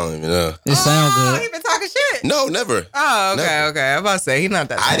 I don't even know. It sound Oh, good. he been talking shit. No, never. Oh, okay, Never. okay. I'm about to say he's not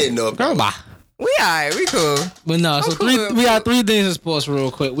that. I didn't know. If Girl, bye. We alright, we cool. But no, so cool. we got 3 things in sports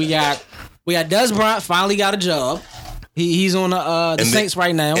real quick. We got Des Bryant finally got a job. He's on the Saints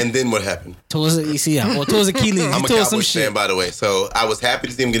right now. And then what happened? Towards the ECL or towards Achilles. I'm He a tore some Cowboys shit. fan, by the way. So I was happy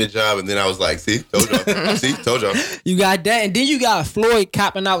to see him get a job, and then I was like, see, told y'all. See, told y'all. You got that, and then you got Floyd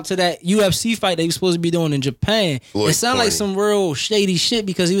copping out to that UFC fight that he was supposed to be doing in Japan. Floyd It sounded like corny. some real shady shit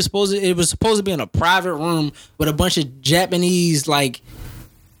because it was supposed to be in a private room with a bunch of Japanese like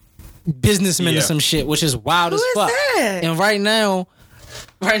businessmen or Yeah. some shit, which is wild as is fuck. that? And right now,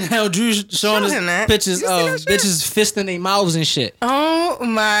 Drew's showing Show him that. us pictures You see of that shit? bitches fisting their mouths and shit. Oh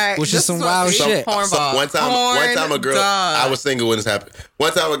my! Which is this some what wild we- shit. Cornball. One time a girl, dog. I was single when this happened.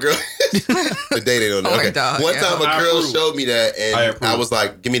 One time a girl, the day they don't know. Corn Okay. dog, One yeah. time a I girl approve. showed me that, I and approve. I was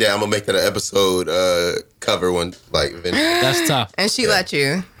like, "Give me that. I'm gonna make that an episode cover one like eventually." That's tough. And she let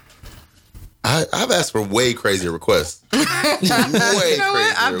you. I've asked for way crazier requests. Way You know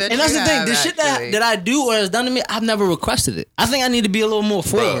what? I bet And that's you the thing. have, The shit actually. that I do or has done to me, I've never requested it. I think I need to be a little more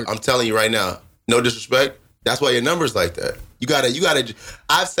Bro, forward. I'm telling you right now, no disrespect. That's why your number's like that. You gotta.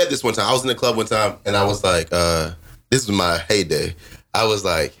 I've said this one time. I was in the club one time, and I was like, this was my heyday. I was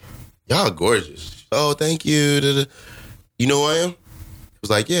like, y'all gorgeous. Oh, thank you. Da-da. You know who I am? It was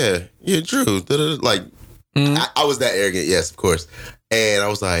like, yeah, Drew. Da-da. Like, I was that arrogant. Yes, of course. And I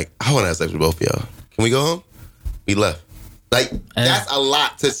was like, I want to have sex with both of y'all. Can we go home? We left. Like, that's a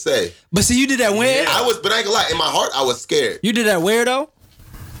lot to say. But see, you did that where? But I ain't gonna lie. In my heart, I was scared. You did that where though?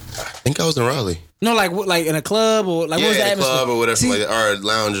 I think I was in Raleigh. No, like in a club or like what was the in a atmosphere? club or whatever, See, like that, or a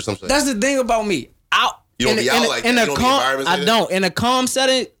lounge or something. that's the thing about me. You don't be out like that. You don't be environments like I that? don't. In a calm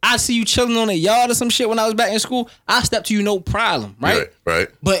setting, I see you chilling on a yard or some shit when I was back in school. I step to you no problem, right? Right.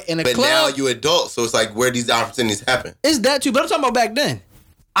 But in a But now club, you adult, so it's like where these opportunities happen. it's that too. But I'm talking about back then.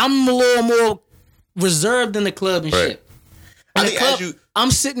 I'm a little more reserved in the club and Right. shit. I In the think club, as you, I'm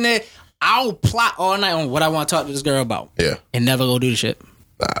sitting there. I'll plot all night on what I want to talk to this girl about, yeah, and never go do the shit.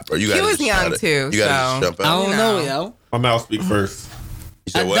 nah, bro, you gotta was just young shout it. too, You gotta so- just jump I out. don't know, yo. My mouth speak first.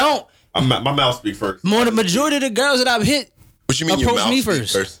 You said I what? don't. My mouth speak first. More the majority of the girls that I've hit, What you mean? Your approach mouth me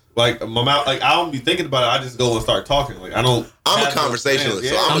speaks first. Like my mouth, like I don't be thinking about it. I just go and start talking. Like I don't. I'm a have no conversationalist,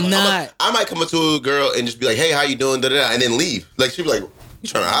 plans. so Yeah. I'm not. I might come up to a girl and just be like, "Hey, how you doing?" Da, da, da, and then leave. Like she'd be like, "You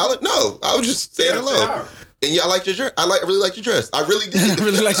trying to holler?" No, I was just saying Yeah, hello. sure. And yeah, I like your dress. I really like your dress. I really did. I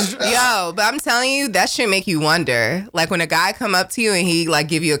really like to. Yo, but I'm telling you, that should make you wonder. Like when a guy come up to you and he like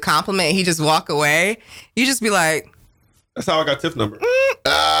give you a compliment and he just walk away, you just be like, That's how I got Tiff number.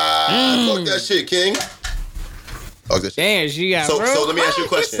 Fuck that shit, King. Fuck that shit. Damn, she got So real let me ask you a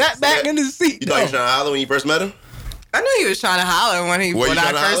question. Sat back in the seat. You thought you were though. trying to holler when you first met him? I knew he was trying to holler when Were you I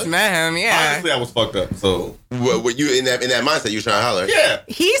trying to first holler? met him. Yeah. Honestly, I was fucked up. So What you in that mindset? You trying to holler? Yeah.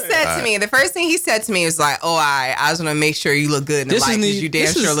 He said to me, the first thing he said to me was like, "Oh, I was gonna make sure you look good in the This light is because the- you damn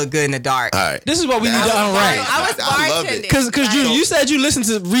this sure is- look good in the dark." All right. This is what we need to unwrite. I was I love bartending. it. Cause you said you listen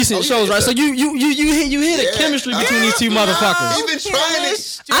to recent shows, right? So you hear the Yeah. chemistry between these two motherfuckers. He been trying to.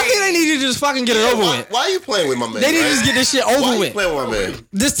 I think they need to just fucking get it over with. Why are you playing with my man? They need to right? just get this shit Why over you with. playing with my man?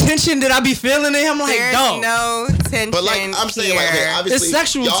 This tension that I be feeling in him, like, There's dog. no tension. But like I'm saying, like, okay, here. obviously, It's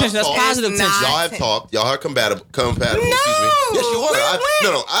sexual y'all tension. That's talk- positive It's tension. not. Y'all have talked. Y'all are compatible. No. Excuse me. Yes, you are.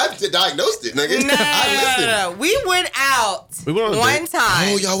 When? I've diagnosed it, nigga. No, I listened. no. We went out We went on a one date.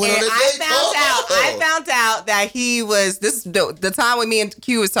 time. Oh, y'all went on and a date? I found out that he was the time when me and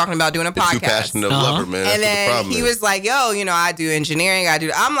Q was talking about doing a Too podcast. passionate of lover, man. That's And what the then problem he is. was like, "Yo, I do engineering.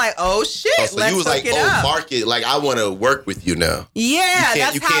 I'm like, "Oh shit, Oh, so let's you was hook like, it oh, up." market, like I want to work with you now. Yeah, you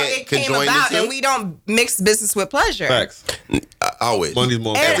that's how can't it came conjoin the about, two? and we don't mix business with pleasure. Facts. Always. Money's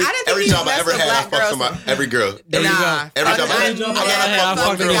more And important. I didn't think Every he job I messed ever with had, I black fucked girls. somebody, every girl. There you Nah. go. Every job I I had, never I fucked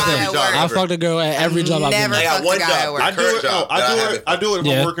fucked a a girl. guy at work. I fucked a girl at every job I've been Never at. I got fucked one a guy job. at work. I do it. job No, that I I haven't- do it if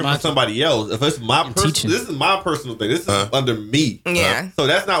Yeah, I'm working mine for somebody else. If it's my personal, teaching. this is my personal thing. This is under me. Yeah. So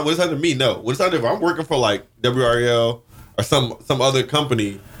that's not what's under me. No, what's under? If I'm working for like WRL or some other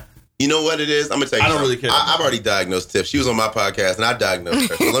company. You know what it is? I'm gonna tell you. I don't something. really care. I've already diagnosed Tiff. She was on my podcast, and I diagnosed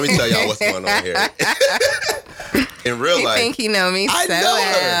her. So let me tell y'all what's going on here. In real He life, think he know me I so know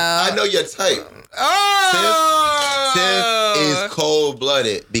well. her. I know your type. Oh, Tiff is cold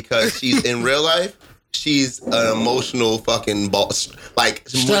blooded because she's in real life. She's an emotional fucking boss, like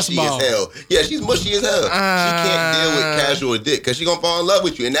Stress mushy ball. as hell. Yeah, she's mushy as hell. She can't deal with casual dick because she gonna fall in love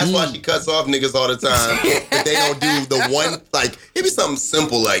with you, and that's why she cuts off niggas all the time if they don't do the one. Like it be something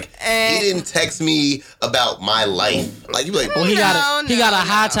simple, like he didn't text me about my life. Like you be like, Well, he got a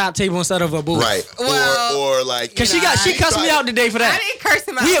high top table instead of a booth. right, Well, or like Cause she cussed me out today for I that. didn't curse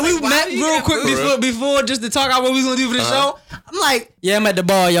him out. We I was like, why met do you real get a quick boost? before just to talk about what we was gonna do for the show. I'm like, yeah, I'm at the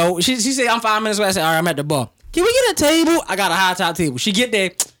bar, yo. She said I'm 5 minutes away. I said, all right, I'm at the bar. Can we get a table? I got a high top table. She get there.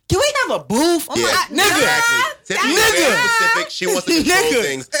 Can we have a booth? I'm yeah, like, nigga. exactly. Tiffany's very Nigga. specific. She wants to control Nigga.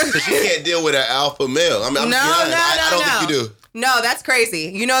 things because she can't deal with an alpha male. I mean, I'm No, just being honest. I don't no. think you do. No, that's crazy.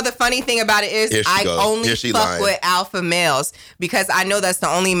 You know, the funny thing about it is Here she I goes. only Here she fuck lying. with alpha males because I know that's the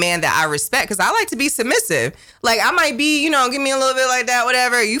only man that I respect because I like to be submissive. Like, I might be, give me a little bit like that,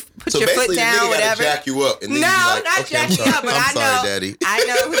 whatever. You put So your foot basically, the down, nigga gotta whatever. jack you up, and then No, you be like, not okay, I'm jack you sorry. up, but I'm I know, sorry, Daddy.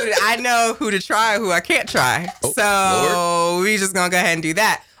 I know who to try, who I can't try. Oh, So we just gonna go ahead and do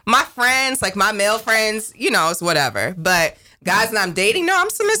that. My friends, like my male friends, it's whatever. But guys that I'm dating, no, I'm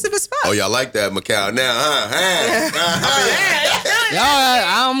submissive as fuck. Oh, y'all like that, Macau now, huh?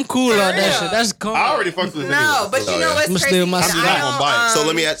 Y'all, I'm cool on that shit. That's cool. I already fucked with this No, anyway, but so- you know yeah. what's I'm crazy? still my is sweet. I Gonna buy it. don't, So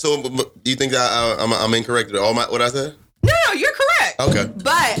let me ask. So do you think I'm incorrect with all what I said? No, you're correct. Okay.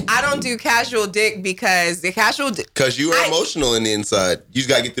 But I don't do casual dick because the casual dick. Because you are emotional in the inside. You just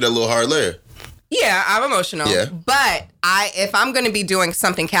gotta get through that little hard layer. Yeah, I'm emotional. Yeah. But if I'm gonna be doing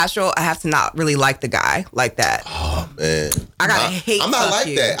something casual, I have to not really like the guy like that. Oh man, I gotta hate. I'm not fuck like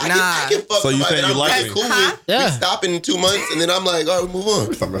you. that. Nah. I can fuck So you somebody saying that you I'm like really me? cool Huh? with. Yeah. We stop in 2 months, and then I'm like, all right, move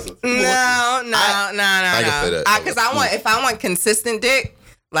on. Stop messing. No. I can say that. Because if I want consistent dick,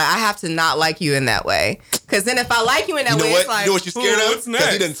 like I have to not like you in that way. Because then if I like you in that You know way, what? it's like, You know what you scared ooh, of? what's Because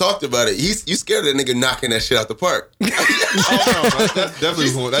he next? done talked about it. You scared of that nigga knocking that shit out the park. Oh, no, that's definitely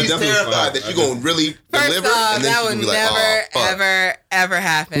She's that's definitely terrified that you're gonna really First deliver, off, and then that she's would gonna be like, never, oh, fuck. ever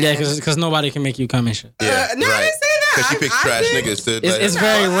happen. Yeah, because nobody can make you come and shit. Yeah, no, I didn't say that. Because she I- picks I trash did. niggas to. It's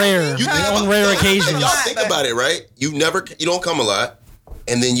very rare. You think On about- rare If occasions. y'all think about it, right? You don't come a lot,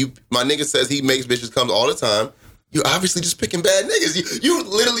 and then my nigga says he makes bitches come all the time. You obviously just picking bad niggas. You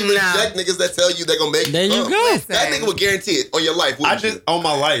literally reject niggas that tell you they're gonna make There you come. go. That nigga would guarantee it on your life. I wouldn't you? just on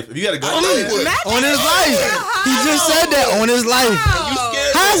my life. If you had a gun, I know you would. On his life. He just said that on his life. You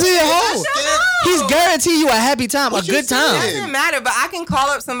scared? How's he a hoe? You scared? He's guaranteed you a happy time, What a you good saying? time. It doesn't matter, but I can call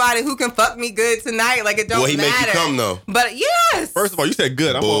up somebody who can fuck me good tonight. Like it don't Well, he matter. make you come though. But yes. First of all, you said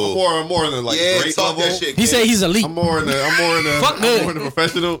good. I'm Bull. more in the like Yeah, great talk level. that shit. He said he's elite. I'm more in the Fuck I'm good. more in the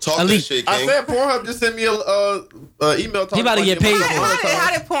professional. Talk that elite. shit, I King. said Pornhub just sent me a email. He about to get paid.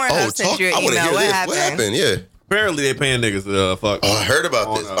 How did Pornhub send you an I want to email? hear What this. happened? What happened? Yeah. Apparently they paying niggas to fuck. Oh, I heard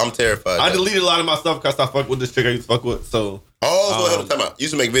about this. I'm terrified. I though. deleted a lot of my stuff because I fucked with this chick I used to fuck with. So Oh, so time out. You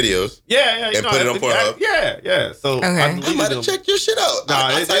used to make videos. yeah, you And know, put it on Pornhub? Yeah. So Okay. I I deleted might them. have checked your shit out. Nah,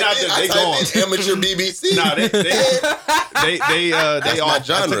 I they not- typed they in gone. amateur BBC. Nah, they my off.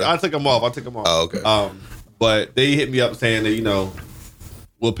 genre. I took them off. Oh, okay. But they hit me up saying that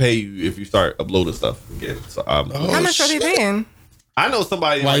we'll pay you if you start uploading stuff again. So How much are they paying? I know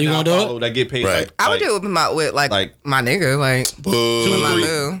somebody Why right you now gonna do it? follow that get paid. Right. Like, I would do it with my nigga, like Boo. my 2-3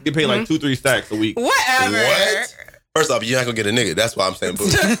 boo. get paid like 2-3 stacks a week. whatever. What? First off, you're not gonna get a nigga. That's why I'm saying boo.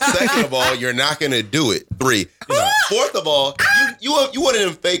 Second of all, you're not gonna do it. 3. Fourth of all, you one of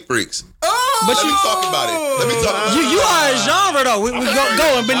them fake freaks. Oh, Let me talk about it. Let me talk about it. You are a genre though. We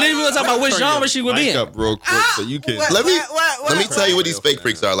going, but then we'll talk about which genre she would be Mic in. up real quick so you can. what? Let me tell you what these fake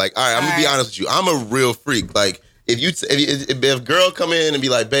freaks are. Like, all right, I'm gonna be honest with you. I'm a real freak. Like, if a girl come in and be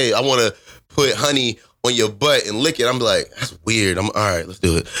like, babe, I want to put honey on your butt and lick it, I'm like, that's weird. I'm all right, let's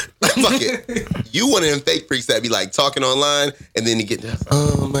do it. Fuck it. You one of them fake freaks that be like talking online and then you get,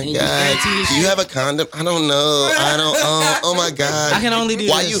 oh my god, do you have a condom? I don't know. I don't. Oh my god. I can only do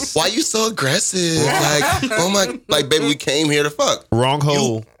why this. Why you so aggressive? Like, oh my, like baby, we came here to fuck. Wrong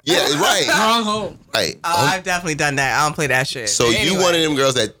hole. Yeah, right. Wrong hole. Right. I've definitely done that. I don't play that shit. So Anyway. you one of them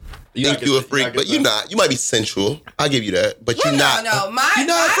girls that You think gotta you a get- you freak, gotta but get you're that. not. You might be sensual. I'll give you that, but you're not. No, you're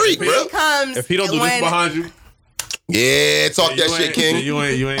not a freak, bro. comes If he don't do this when- behind you, Yeah, talk that you shit, ain't- King. You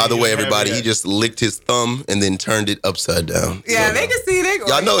ain't. By the way, you ain't everybody, have he it just licked his thumb and then turned it upside down. Yeah, So, they can see.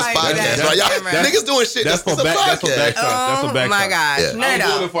 y'all know it's podcast, right? Y'all niggas doing shit. That's This for is a back. That's for podcast. back. That's for back. my gosh, Yeah. no, I was no.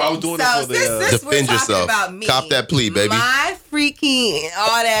 doing it for. I was doing So it for the. since we're Defend talking yourself. about me, Cop that plea, baby. My freaky,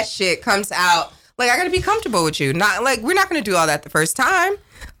 all that shit comes out. Like I gotta be comfortable with you. Not like we're not gonna do all that the first time.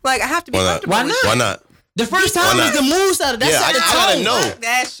 Like I have to be Why not? comfortable. Why with not? you. Why not? The first time Why is not? the mood starter. That's Yeah, at the I gotta tone. know. Fuck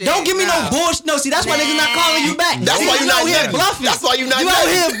that shit. Don't give me no bullshit. No, see, that's why niggas not calling you back. That's See, why you not out here nutty. bluffing. That's why you not You out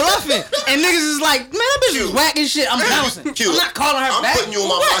nutty. here bluffing. And niggas is like, man, that bitch is Q. whacking shit. I'm bouncing. Q. I'm not calling her I'm back. putting you on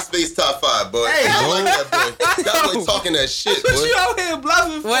my MySpace top 5, boy. Hey, I like that boy. That boy talking that shit, What boy. you out here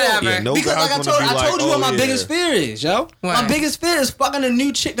bluffing for? Whatever. Yeah, no Because guy's like gonna be I told you what oh, my yeah. biggest fear is, yo. What? My biggest fear is fucking a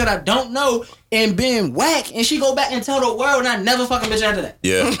new chick that I don't know and being whack, and she go back and tell the world, and I never fucking bitch after that.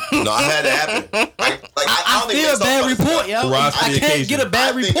 Yeah. No, I had it happen. I don't think feel a they talk bad about this report, stuff. yo. Rise to I the can't occasion. get a bad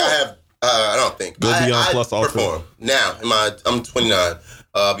I think report. I have. I don't think. Go beyond I plus ultra. perform now. I'm 29.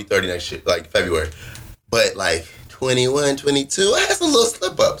 I'll be 30 next shit, like February. But like 21, 22, I had some little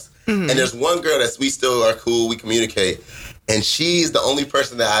slip ups. And there's one girl that we still are cool. We communicate. And she's the only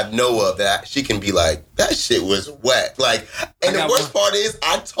person that I know of that she can be like, that shit was whack. Like, and the got worst part is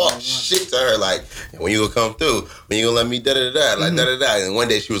I talk shit to her like, when you gonna come through? When you gonna let me da-da-da-da? Like, da-da-da. And one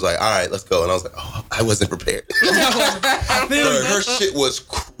day she was like, all right, let's go. And I was like, oh, I wasn't prepared. I feel Her shit was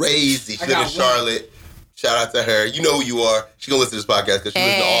crazy. She I live in got Charlotte. Shout out to her. You know who you are. She gonna listen to this podcast because she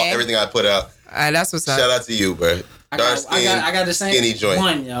listens to Hey. everything I put out. That's what's up. Shout out to you, bro. Dark skin, I got the same skinny joint.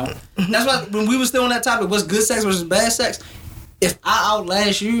 one, yo. That's why when we were still on that topic, what's good sex versus bad sex? If I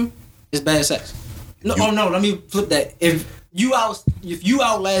outlast you, it's bad sex. No, let me flip that. If you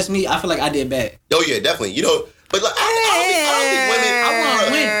outlast me, I feel like I did bad. Oh yeah, definitely. You know, but like,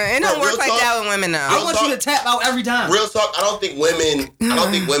 I don't think women. win. It don't Real work like talk. that with women, though. I want you to tap out every time. Real talk. I don't think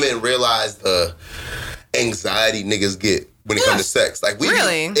women realize the anxiety niggas get when it comes to sex. Like we,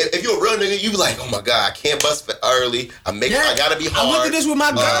 Really? if you're a real nigga, you be like, oh my god, I can't bust for early. I gotta be hard. I went through this with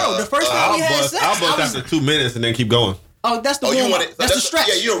my girl. The first time I'll we had bust. sex, I'll I bust was, after 2 minutes and then keep going. that's the Oh, you warm want up. it? That's the stretch.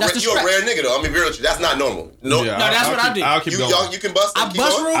 Yeah, you're That's the a stretch. rare nigga though. I'm gonna be real with you. That's not normal. No, Yeah, that's what I do. I'll keep going. you can bust. I and keep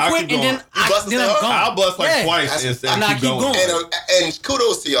bust going? real I'll quick keep and then going. You bust then it I'm up? gone. I'll bust like Yeah. twice and Nah, keep keep going. going. And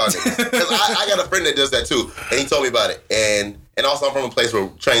kudos to y'all niggas. Because I got a friend that does that too. And he told me about it. And also I'm from a place where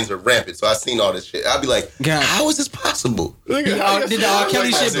trains are rampant. So I've seen all this shit. I'd be like, God. how is this possible? Did the R.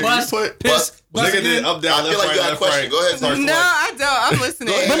 Kelly shit bust? Bust. Nigga did up, down, I feel left, like you right, got a left, question. right. Go ahead, Starts Tark. No, like- I don't. I'm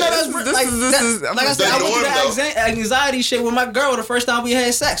listening. But But no, that's this like, is. like I said, I went norm, through that anxiety shit with my girl the first time we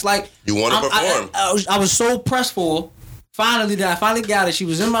had sex. Like You want to perform. I was so pressed for her. Finally, that I finally got it. She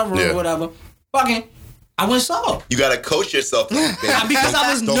was in my room Yeah. or whatever. Fucking, I went soft. You got to coach yourself. Because I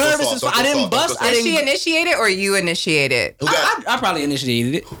was Don't go nervous soft, as don't fuck. I go didn't soft, don't bust. go I Did soft. she didn't. initiate it or you initiate it? Who got I probably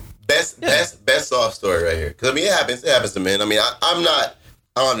initiated it. best soft story right here? Because I mean, it happens. It happens to men. I mean, I'm not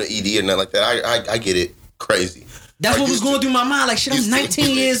an ED or nothing like that. I get it crazy. That's Are what you was going st- through my mind. Like, shit, I'm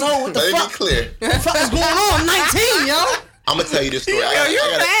 19 years old. What the Let me fuck? be clear. What the fuck is going on? I'm 19, yo. I'm gonna tell you this story. Yo, you're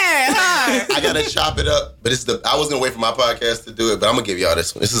bad, huh? I gotta chop it up, but I was gonna wait for my podcast to do it, but I'm gonna give y'all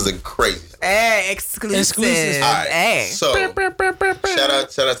this one. This is a crazy. Hey, exclusive. All right. Hey. So shout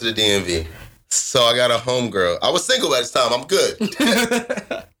out to the DMV. So I got a homegirl. I was single at this time. I'm good.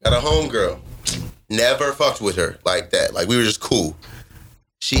 Got a homegirl. Never fucked with her like that. Like we were just cool.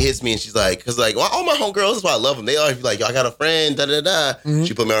 She hits me and she's like, cause like all my homegirls, that's why I love them. They always be like, yo, I got a friend, da da da.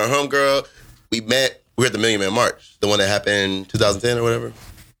 She put me on her homegirl. We met. We were at the Million Man March, the one that happened 2010 or whatever.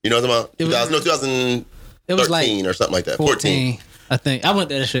 You know what I'm talking about? 2013 It was like or something like that. 14. I think I went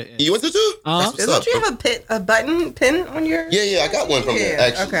to that shit. Yeah. You went to too? That's what's Don't up, you bro. have a button pin on your? Yeah, I got one from there, Yeah,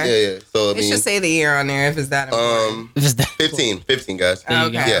 actually. okay. Yeah. So, I It mean, should say the year on there if it's that important. If it's that 15, guys. There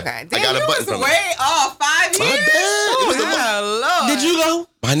you go. Okay, Yeah. okay. I Damn, got a you button was from way it. off 5 My years. bad. It was the Lord. Did you go?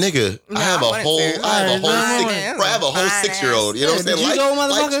 My nigga, No, I have I a wanted whole, to. I have a whole Alright, six, man. bro, I have a whole Fine 6-year-old. You know what I'm Did saying? you go,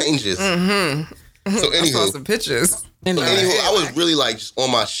 Life motherfucker? changes. So I saw anywho, some pictures. Anyway. I was really like just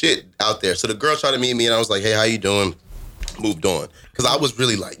on my shit out there. So the girl tried to meet me, and I was like, "Hey, how you doing?" Moved on because I was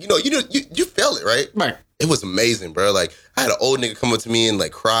really like, you felt it, right? Right. It was amazing, bro. Like I had an old nigga come up to me and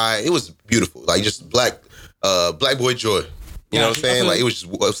like cry. It was beautiful, like just black boy joy. You know what I'm saying? Like it was just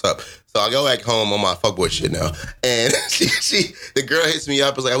what's up. So I go back home on my fuckboy shit now, and the girl hits me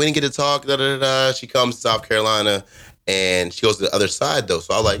up. Was like, we didn't get to talk. Da da da. She comes to South Carolina, and she goes to the other side though.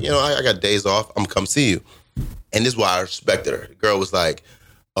 So I like, I got days off. I'm gonna come see you. And this is why I respected her. The girl was like,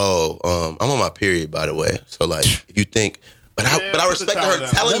 "Oh, I'm on my period, by the way. So like, if you think, but I respected her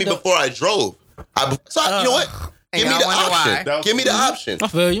telling me before I drove. You know what? Give me the option. Give me the option. I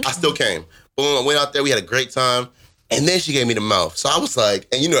feel you. I still came. Boom. I went out there. We had a great time. And then she gave me the mouth. So I was like,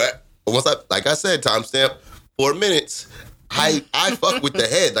 and once like I said, timestamp 4 minutes. I fuck with the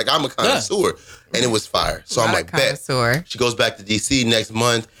head. Like I'm a connoisseur, and it was fire. So I'm like, bet. She goes back to DC next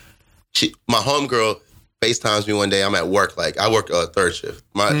month. My homegirl FaceTimes me one day. I'm at work. Like I work third shift.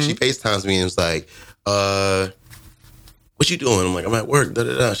 She FaceTimes me and was like, what you doing? I'm like, I'm at work. Da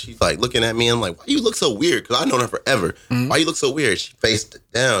da da. She's like looking at me. I'm like, why you look so weird? Because I've known her forever. Why you look so weird? She faced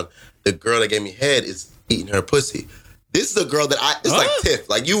down. The girl that gave me head is eating her pussy. This is a girl that it's like Tiff.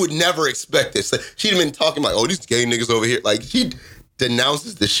 Like you would never expect this. Like, she'd been talking like, oh, these gay niggas over here. Like she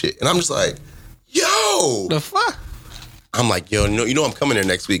denounces this shit, and I'm just like, yo, The fuck? I'm like, yo, I'm coming there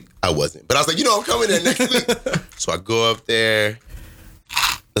next week. I wasn't, but I was like, I'm coming there next week. So I go up there.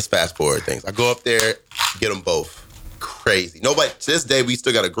 Let's fast forward things. I go up there, get them both. Crazy. Nobody to this day. We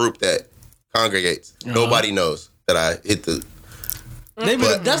still got a group that congregates. Nobody knows that I hit the.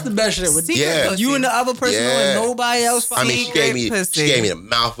 That's the best shit. Yeah. You and the other person and nobody else. I mean, she gave me the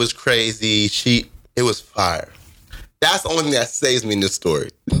mouth was crazy. It was fire. That's the only thing that saves me in this story.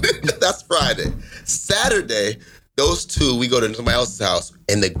 That's Friday. Saturday, those two, we go to somebody else's house,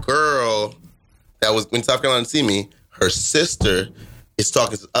 and the girl that was in South Carolina to see me, her sister is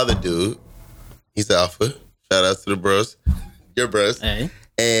talking to this other dude. He's alpha. Shout out to the bros. Your bros. Hey.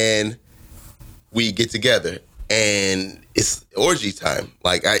 And we get together, and it's orgy time.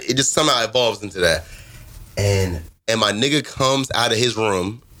 Like it just somehow evolves into that. And my nigga comes out of his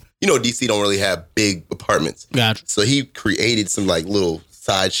room. DC don't really have big apartments. Gotcha. So he created some like little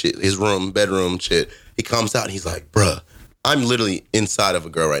side shit, his room, bedroom shit. He comes out and he's like, bruh, I'm literally inside of a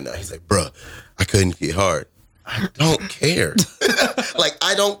girl right now. He's like, bruh, I couldn't get hard. I don't care. Like,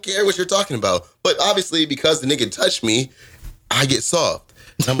 I don't care what you're talking about. But obviously, because the nigga touched me, I get soft.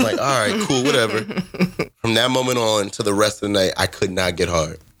 And I'm like, all right, cool, whatever. From that moment on to the rest of the night, I could not get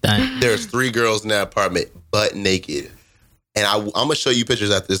hard. Dang. There's 3 girls in that apartment, butt naked. And I'm going to show you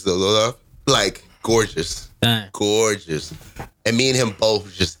pictures after this, though. Like, gorgeous. Dang. Gorgeous. And me and him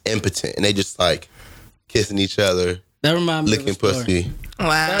both just impotent. And they just, like, kissing each other. That reminds me Licking of a story. pussy.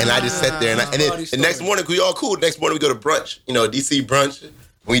 Wow. And I just sat there. And then the next morning, we all cool. Next morning, we go to brunch. DC brunch.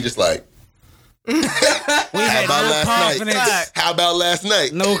 We just like, We had about no last confidence. night? How about last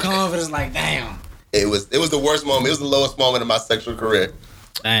night? No confidence. Like, damn. It was the worst moment. It was the lowest moment of my sexual career.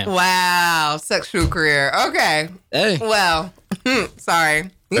 Damn. Wow. Sexual career. Okay. Hey. Well, sorry.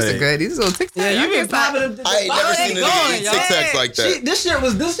 These Hey. are good. These little TikToks. Yeah, you been popping up. I ain't never seen a nigga eat y'all. Tic Tacs like that. This shit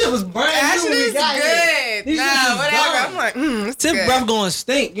was brand That new. shit when we is got here. good. These Nah, shits is whatever. gone. I'm like, it's Tip good. breath going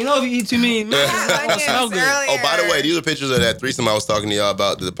stink. You know if you eat too many, man, Onions smell good. earlier. Oh, by the way, these are pictures of that threesome I was talking to y'all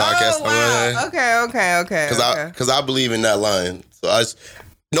about the podcast. Oh, wow. Okay. Because I believe in that line. So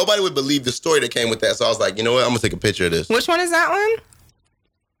nobody would believe the story that came with that. So I was like, you know what? I'm gonna take a picture of this. Which one is that one?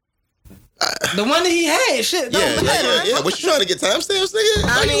 The one that he had, shit. Yeah. What you trying to get timestamps, nigga?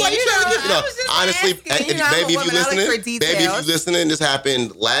 I mean, Why you trying to get? I was just honestly, asking. I'm a baby, if you woman. I look listening, for baby, if details. you listening, this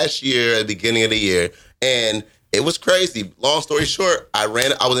happened last year at the beginning of the year, and it was crazy. Long story short, I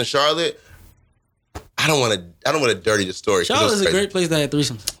was in Charlotte. I don't want to dirty the story. 'cause it was Charlotte's a crazy. great place to have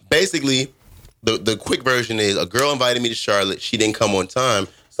threesomes. Basically, the quick version is a girl invited me to Charlotte. She didn't come on time,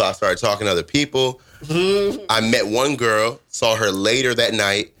 so I started talking to other people. I met one girl, saw her later that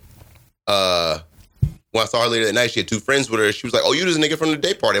night. When I saw her later that night, she had 2 friends with her. She was like, oh, you this nigga from the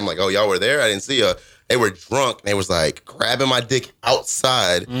day party. I'm like, oh, y'all were there? I didn't see her. They were drunk. And they was like grabbing my dick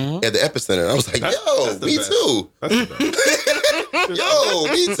outside at the epicenter. I was like, yo, me too. That's the best. Yo,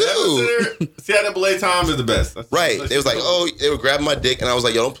 me too. See how that belay time is the best. Right. They was like, oh, they were grabbing my dick. And I was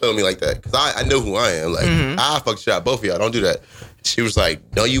like, yo, don't play with me like that. Because I know who I am. Like, I fuck shot both of y'all. Don't do that. She was like,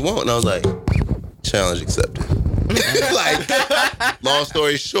 no, you won't. And I was like, challenge accepted. Like, long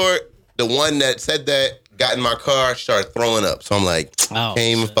story short, the one that said that got in my car, started throwing up. So I'm like, can't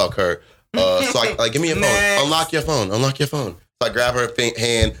even fuck her. So I like, give me your phone. Unlock your phone. So I grab her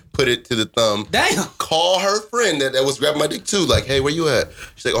hand, put it to the thumb. Damn. Call her friend that was grabbing my dick too. Like, hey, where you at?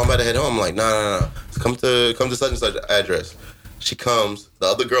 She's like, oh, I'm about to head home. I'm like, no. Come to such and such address. She comes. The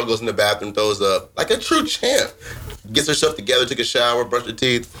other girl goes in the bathroom, throws up like a true champ. Gets herself together, took a shower, brushed her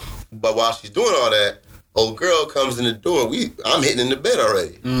teeth. But while she's doing all that, old girl comes in the door. I'm hitting in the bed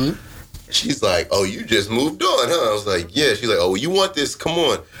already. Mm-hmm. She's like, oh, you just moved on, huh? I was like, yeah. She's like, oh, well, you want this? Come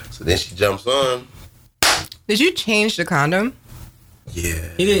on. So then she jumps on. Did you change the condom? Yeah.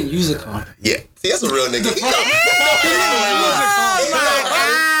 He didn't use a condom. Yeah. See, that's a real nigga.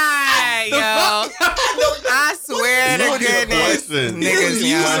 I swear to goodness. Niggas,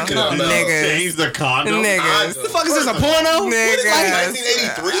 Change the condom. Niggas. What the fuck is this, a porno? Niggas. Like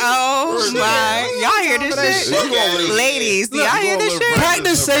 1983? Oh my. Y'all hear this shit? Ladies, do y'all hear this shit?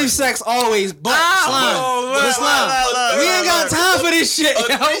 Practice safe sex always, but slime. We ain't got time for this shit, yo.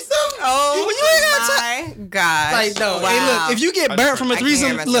 Oh, you ain't got time. God. Like, no. Wow. Hey, look, if you get burnt from a I can't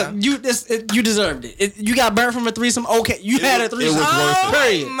threesome, hear look, myself. you deserved it. You got burnt from a threesome, okay. You had a threesome. It was worth it.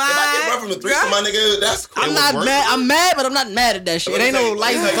 Period. If I get burnt from the threesome, my nigga, that's cool. I'm not mad. I'm mad, but I'm not mad at that shit. It ain't no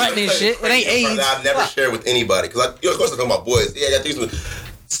life-threatening shit. It ain't AIDS. I've never shared with anybody. Because, of course, I'm talking about boys. Yeah, I got threesome.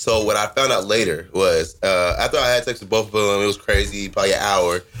 So what I found out later was, after I had sex with both of them, it was crazy, probably an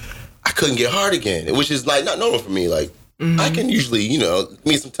hour, I couldn't get hard again, which is, like, not normal for me. Like, I can usually,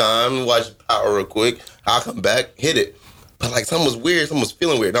 meet some time, watch Power real quick. I'll come back, hit it. But, like, something was weird. Something was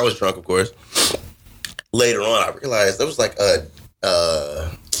feeling weird. And I was drunk, of course. Later on, I realized there was, like,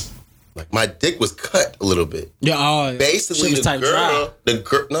 like my dick was cut a little bit. Yeah, basically the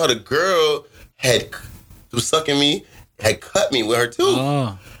girl was sucking me, had cut me with her tooth.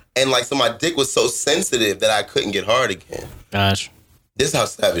 Oh. And like, so my dick was so sensitive that I couldn't get hard again. Gosh. This is how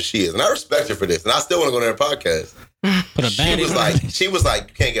savage she is. And I respect her for this. And I still want to go on her podcast. Put a band-aid She was like,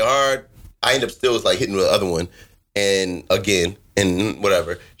 you can't get hard. I ended up still hitting with the other one. And again, and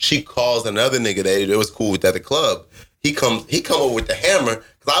whatever. She calls another nigga that it was cool with at the club. He come over with the hammer.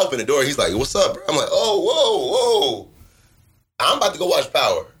 Cause I open the door. He's like, what's up, bro? I'm like, oh, whoa. I'm about to go watch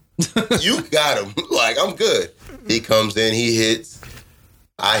Power. You got him. Like, I'm good. He comes in, he hits.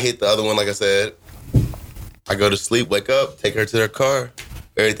 I hit the other one, like I said. I go to sleep, wake up, take her to her car.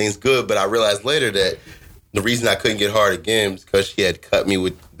 Everything's good. But I realized later that the reason I couldn't get hard again was because she had cut me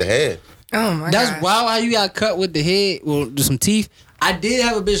with the head. Oh my god. That's wild how you got cut with the head, well, just some teeth. I did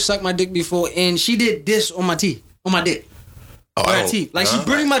have a bitch suck my dick before, and she did this on my teeth, on my dick. Her teeth. Like, she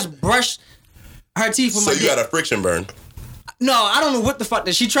pretty much brushed her teeth with my dick. So you got a friction burn? No, I don't know what the fuck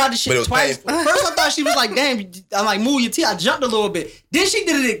that. She tried the shit twice. Painful. First I thought she was like, damn, I'm like, move your teeth. I jumped a little bit. Then she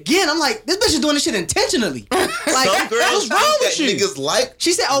did it again. I'm like, this bitch is doing this shit intentionally. Like, some girls what's wrong think with that you? niggas like.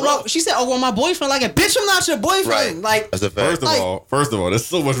 She said, well, my boyfriend. Like, bitch, I'm not your boyfriend. Right. Like, that's a fact. First of all, there's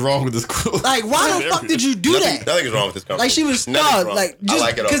so much wrong with this quote. Like, why the fuck did you do that? Nothing is wrong with this conversation. Like, she was stunned. Like,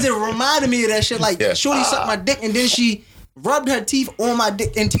 just because it reminded me of that shit. Like, shorty sucked my dick and then she rubbed her teeth on my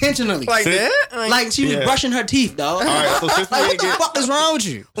dick intentionally. Like that? Like she was brushing her teeth, dog. All right, so since like, what the fuck is wrong with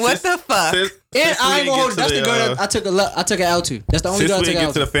you? What the fuck? And I ain't gonna hold you. That's the girl that I took an L to. That's the only girl I took an L to. Since we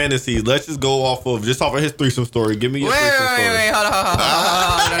get to the fantasy, let's just go off of his threesome story. Give me your threesome story. Wait, hold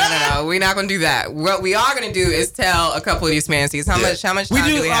on. No. We're not gonna do that. What we are gonna do is tell a couple of these fantasies. How much time do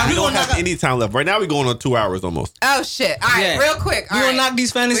we have? We don't have any time left. Right now we're going on 2 hours almost. Oh shit. All right, real quick. We're gonna knock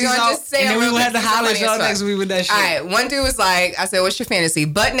these fantasies out, and then we're gonna have to holler at y'all next week with that shit. All right, one dude was like, I said, what's your fantasy?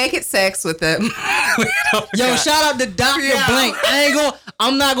 Butt naked sex with the Yo, shout out to Dr. Blank.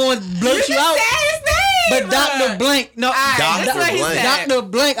 I'm not gonna blurt you out. But Dr. Blank, no, Dr.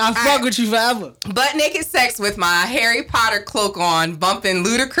 Blank, I fuck with you forever. Butt naked sex with my Harry Potter cloak on, bumping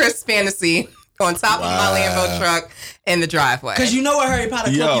ludicrous fantasy on top of my Lambo truck in the driveway. Because you know what Harry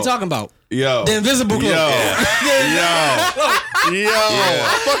Potter cloak you talking about. Yo. The invisible cloak. I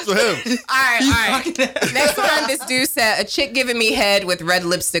fucked with him. All right. Next one, this dude said, a chick giving me head with red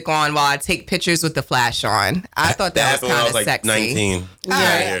lipstick on while I take pictures with the flash on. I thought that was kind of sexy. 19.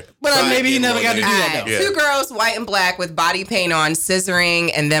 Yeah. But maybe he never got to do that, though. Yeah. 2 girls, white and black, with body paint on,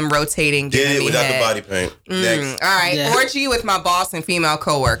 scisoring, and them rotating, giving me without head. the body paint. Next. All right. Yeah. Orgy with my boss and female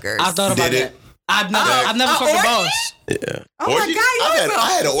coworkers. I thought about that. I've never fucked a boss. Yeah. Oh orgy? my God,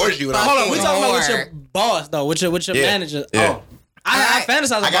 I had an orgy when I was Hold on, we talking about with your boss though, with your manager. Yeah. Oh, I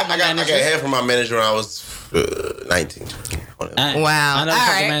fantasize about my I manager. got head from my manager when I was 19. Wow. I never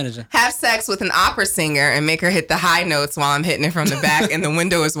fucked a manager. Have sex with an opera singer and make her hit the high notes while I'm hitting it from the back and the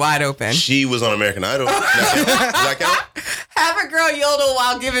window is wide open. She was on American Idol. Does that count? Have a girl yodel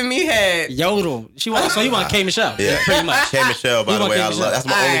while giving me head. Yodel. So you want K Michelle? Yeah, pretty much. K Michelle, by You the want way, K I Michelle? love. That's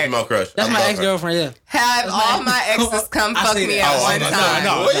my only Alright. female crush. That's I my love ex girlfriend. Yeah. Have all my exes come I fuck see me that. at one time.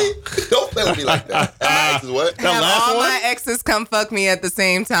 no. Wait, don't play with me like that. My ex is what? Have last all one? my exes come fuck me at the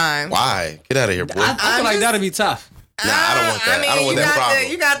same time. Why? Get out of here, boy. I feel like that'd be tough. Nah, I don't want that. I don't want that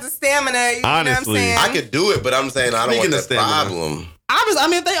problem. You got the stamina. You know what I'm Honestly. saying? I could do it, but I'm saying I don't want Speaking that of stamina. problem. I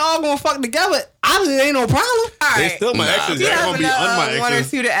mean, if they all gonna fuck together, obviously ain't no problem. All They right. still my Nah. exes. Do you They're have gonna be on my one or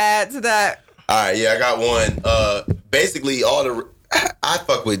exes. two to add to that? All right, yeah, I got one. Basically, I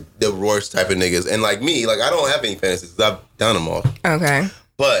fuck with the worst type of niggas, and like me, like I don't have any fantasies. I've done them all. Okay.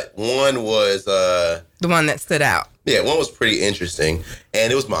 But one was, The one that stood out. one was pretty interesting,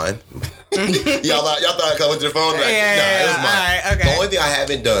 and it was mine. y'all thought I went to the phone? Like, Yeah, it was mine. all right, okay. The only thing I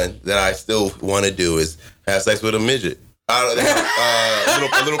haven't done that I still want to do is have sex with a midget. A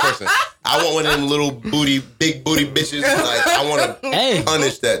little person. I want one of them big booty bitches. Like I want to Hey.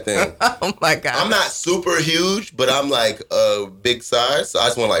 punish that thing. Oh my God. I'm not super huge, but I'm like a big size, so I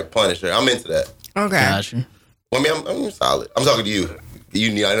just want to like punish her. I'm into that. Okay. Gotcha. Well, I mean, I'm solid. I'm talking to you.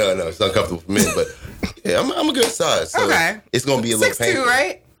 I know it's uncomfortable for men, but yeah, I'm a good size. So Okay. it's gonna be a little 6'2", painful,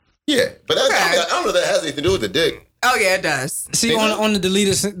 right? Yeah, but Okay. I don't know if that has anything to do with the dick. Oh yeah, it does. See, on the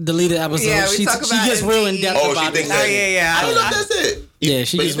deleted episode, Yeah, we she talk she about gets it. real in depth Oh, she about thinks it. that. Oh, yeah. I don't know if that's it. Yeah,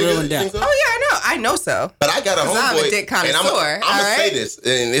 she But gets you think real in you think depth. so? Oh yeah, I know so. But I got a 'Cause I'm homeboy. a dick and I'm connoisseur, gonna all say right? this,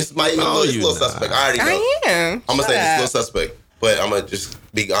 and this might be a No, little, it's a you little not. suspect. I already know. I am. I'm gonna Shut say this up. little suspect, but I'm gonna just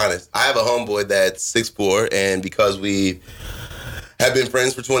be honest. I have a homeboy that's 6'4", and because we have been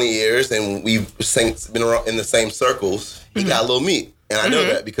friends for 20 years and we've been around in the same circles, he got a little meat, and I know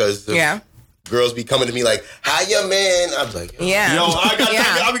that because Yeah. girls be coming to me like, "Hi, your man." I'm like, Yeah. Yo, I got. Yeah.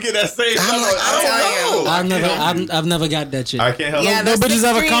 I'm gonna get that same. I'm like, I don't know. I've never got that shit. I can't help. Yeah, it. No the bitches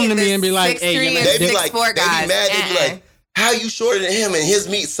ever 6'3", come to me and be like, the "Hey, your 6'3" man." and They be like, 6'4" they be guys. mad. They be like, "How you shorter than him and his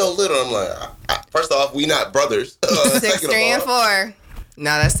meat's so little?" I'm like, first off, we not brothers. 6'3" and 4.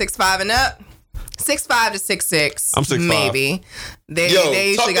 No, that's 6'5" and up. 6'5" to 6'6". I'm 6'5". Maybe. They Yo,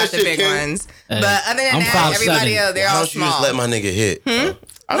 usually talk got that the shit, big King. ones. Hey, But other than I'm that, 5'7". everybody else, they're Why all don't you just small. let my nigga hit? I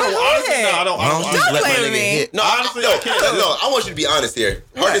don't. Go Honestly, ahead. no, I don't. Why don't you just Don't let my play with nigga me. hit? No, Honestly, I can't. no, I want you to be honest here.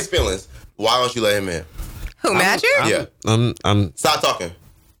 Hurt his feelings. Why don't you let him in? Who, Magic? Yeah. I'm. Stop talking.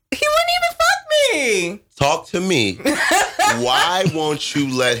 He wouldn't even fuck me. Talk to me. Why won't you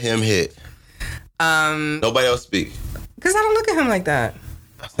let him hit? Nobody else speak. Because I don't look at him like that.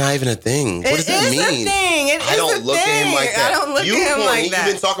 That's not even a thing. What does that It is mean? a thing. It I is don't a look at him thing. like that. I don't look You at him horny. like that.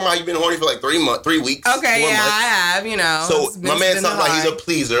 You've been talking about you've been horny for like 3 weeks. Okay, 4 yeah, months. I have, you know. So It's been- my it's man's been talking about he's a hard.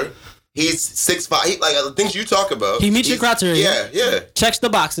 pleaser. He's 6'5". He, like the things you talk about. He meets your He's- criteria. Yeah. Checks the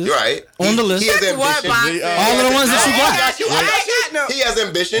boxes. You're right. On the list. He has Check what ambition. boxes? All of the ones that you I got. got you. I ain't got no. He has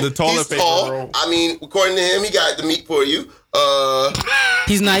ambition. The toilet He's paper tall. roll. I mean, according to him, he got the meat for you.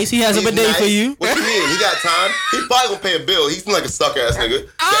 He's nice. He has a He's bidet nice. for you. What you mean? He got time. He probably gonna pay a bill. He seems like a suck ass nigga.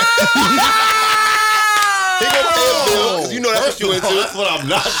 He gonna pay a bill because you know that's what you into. That's what I'm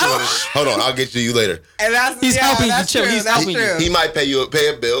not doing. Hold on, I'll get to you later. And that's, He's yeah, helping you, that's Chip. true. He's That's helping you. true. He might pay a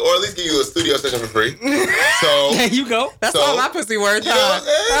bill, or at least give you a studio session for free. So, There you go. That's So- all my pussy worth, you know what I'm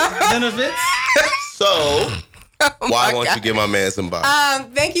huh? saying? Benefits. So, why my won't you God. give my man some box?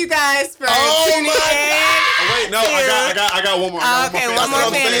 Thank you guys for Oh tuning my in. Wait, no, I got one more. Okay, one more what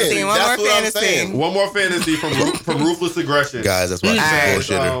I'm fantasy. saying. One That's more what I'm fantasy. saying. One more fantasy from Ruthless Aggression. Guys, that's why Alright. he's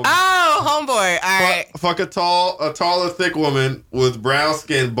a bullshitter. Oh, homeboy. All right. Fuck a taller, thick woman with brown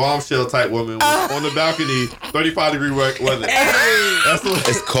skin, bombshell type woman with, on the balcony, 35-degree weather. That's what.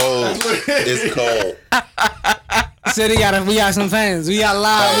 It's cold. It's cold. Said we got some fans. We got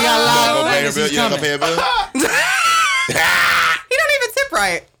live. We got You live. gonna pay a bill? fantasies You gonna coming. pay a bill? He don't even tip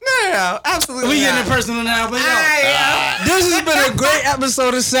right. No. Absolutely We not. getting personal now, but All yo, right, yo. this has been a great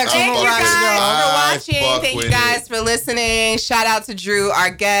episode of Sex on Thank the you Rocks, guys y'all. for I watching. fuck Thank you with guys it. for listening. Shout out to Drew, our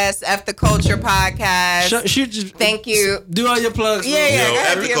guest, F the Culture podcast. Thank you. Do all your plugs. Yeah, bro. yeah. Yo, go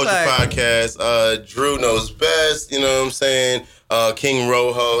ahead, Every do your Culture plug. Podcast. Drew knows best. You know what I'm saying? King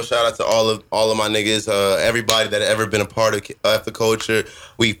Rojo. Shout out to all of my niggas. Everybody that ever been a part of After Culture.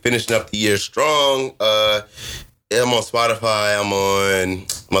 We finishing up the year strong. I'm on Spotify. I'm on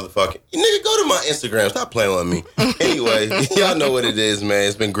motherfucking. Nigga, go to my Instagram. Stop playing with me. Anyway, y'all know what it is, man.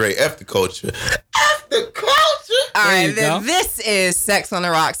 It's been great. After Culture. After Culture. All There right, you go. this is Sex on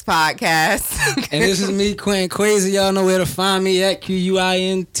the Rocks podcast. And this is me, Quentin Quasi. Y'all know where to find me at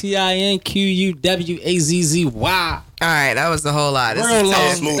QUINTINQUWAZZY. All right, that was a whole lot. This Real is long.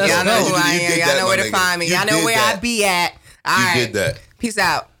 tough. Smooth. That's Y'all know dope. who I You am. did Y'all that, know my where to nigga. find me. You Y'all know did where that. I be at. All You right. did that. Peace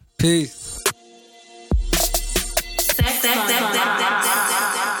out. Peace. Sex on the Rocks.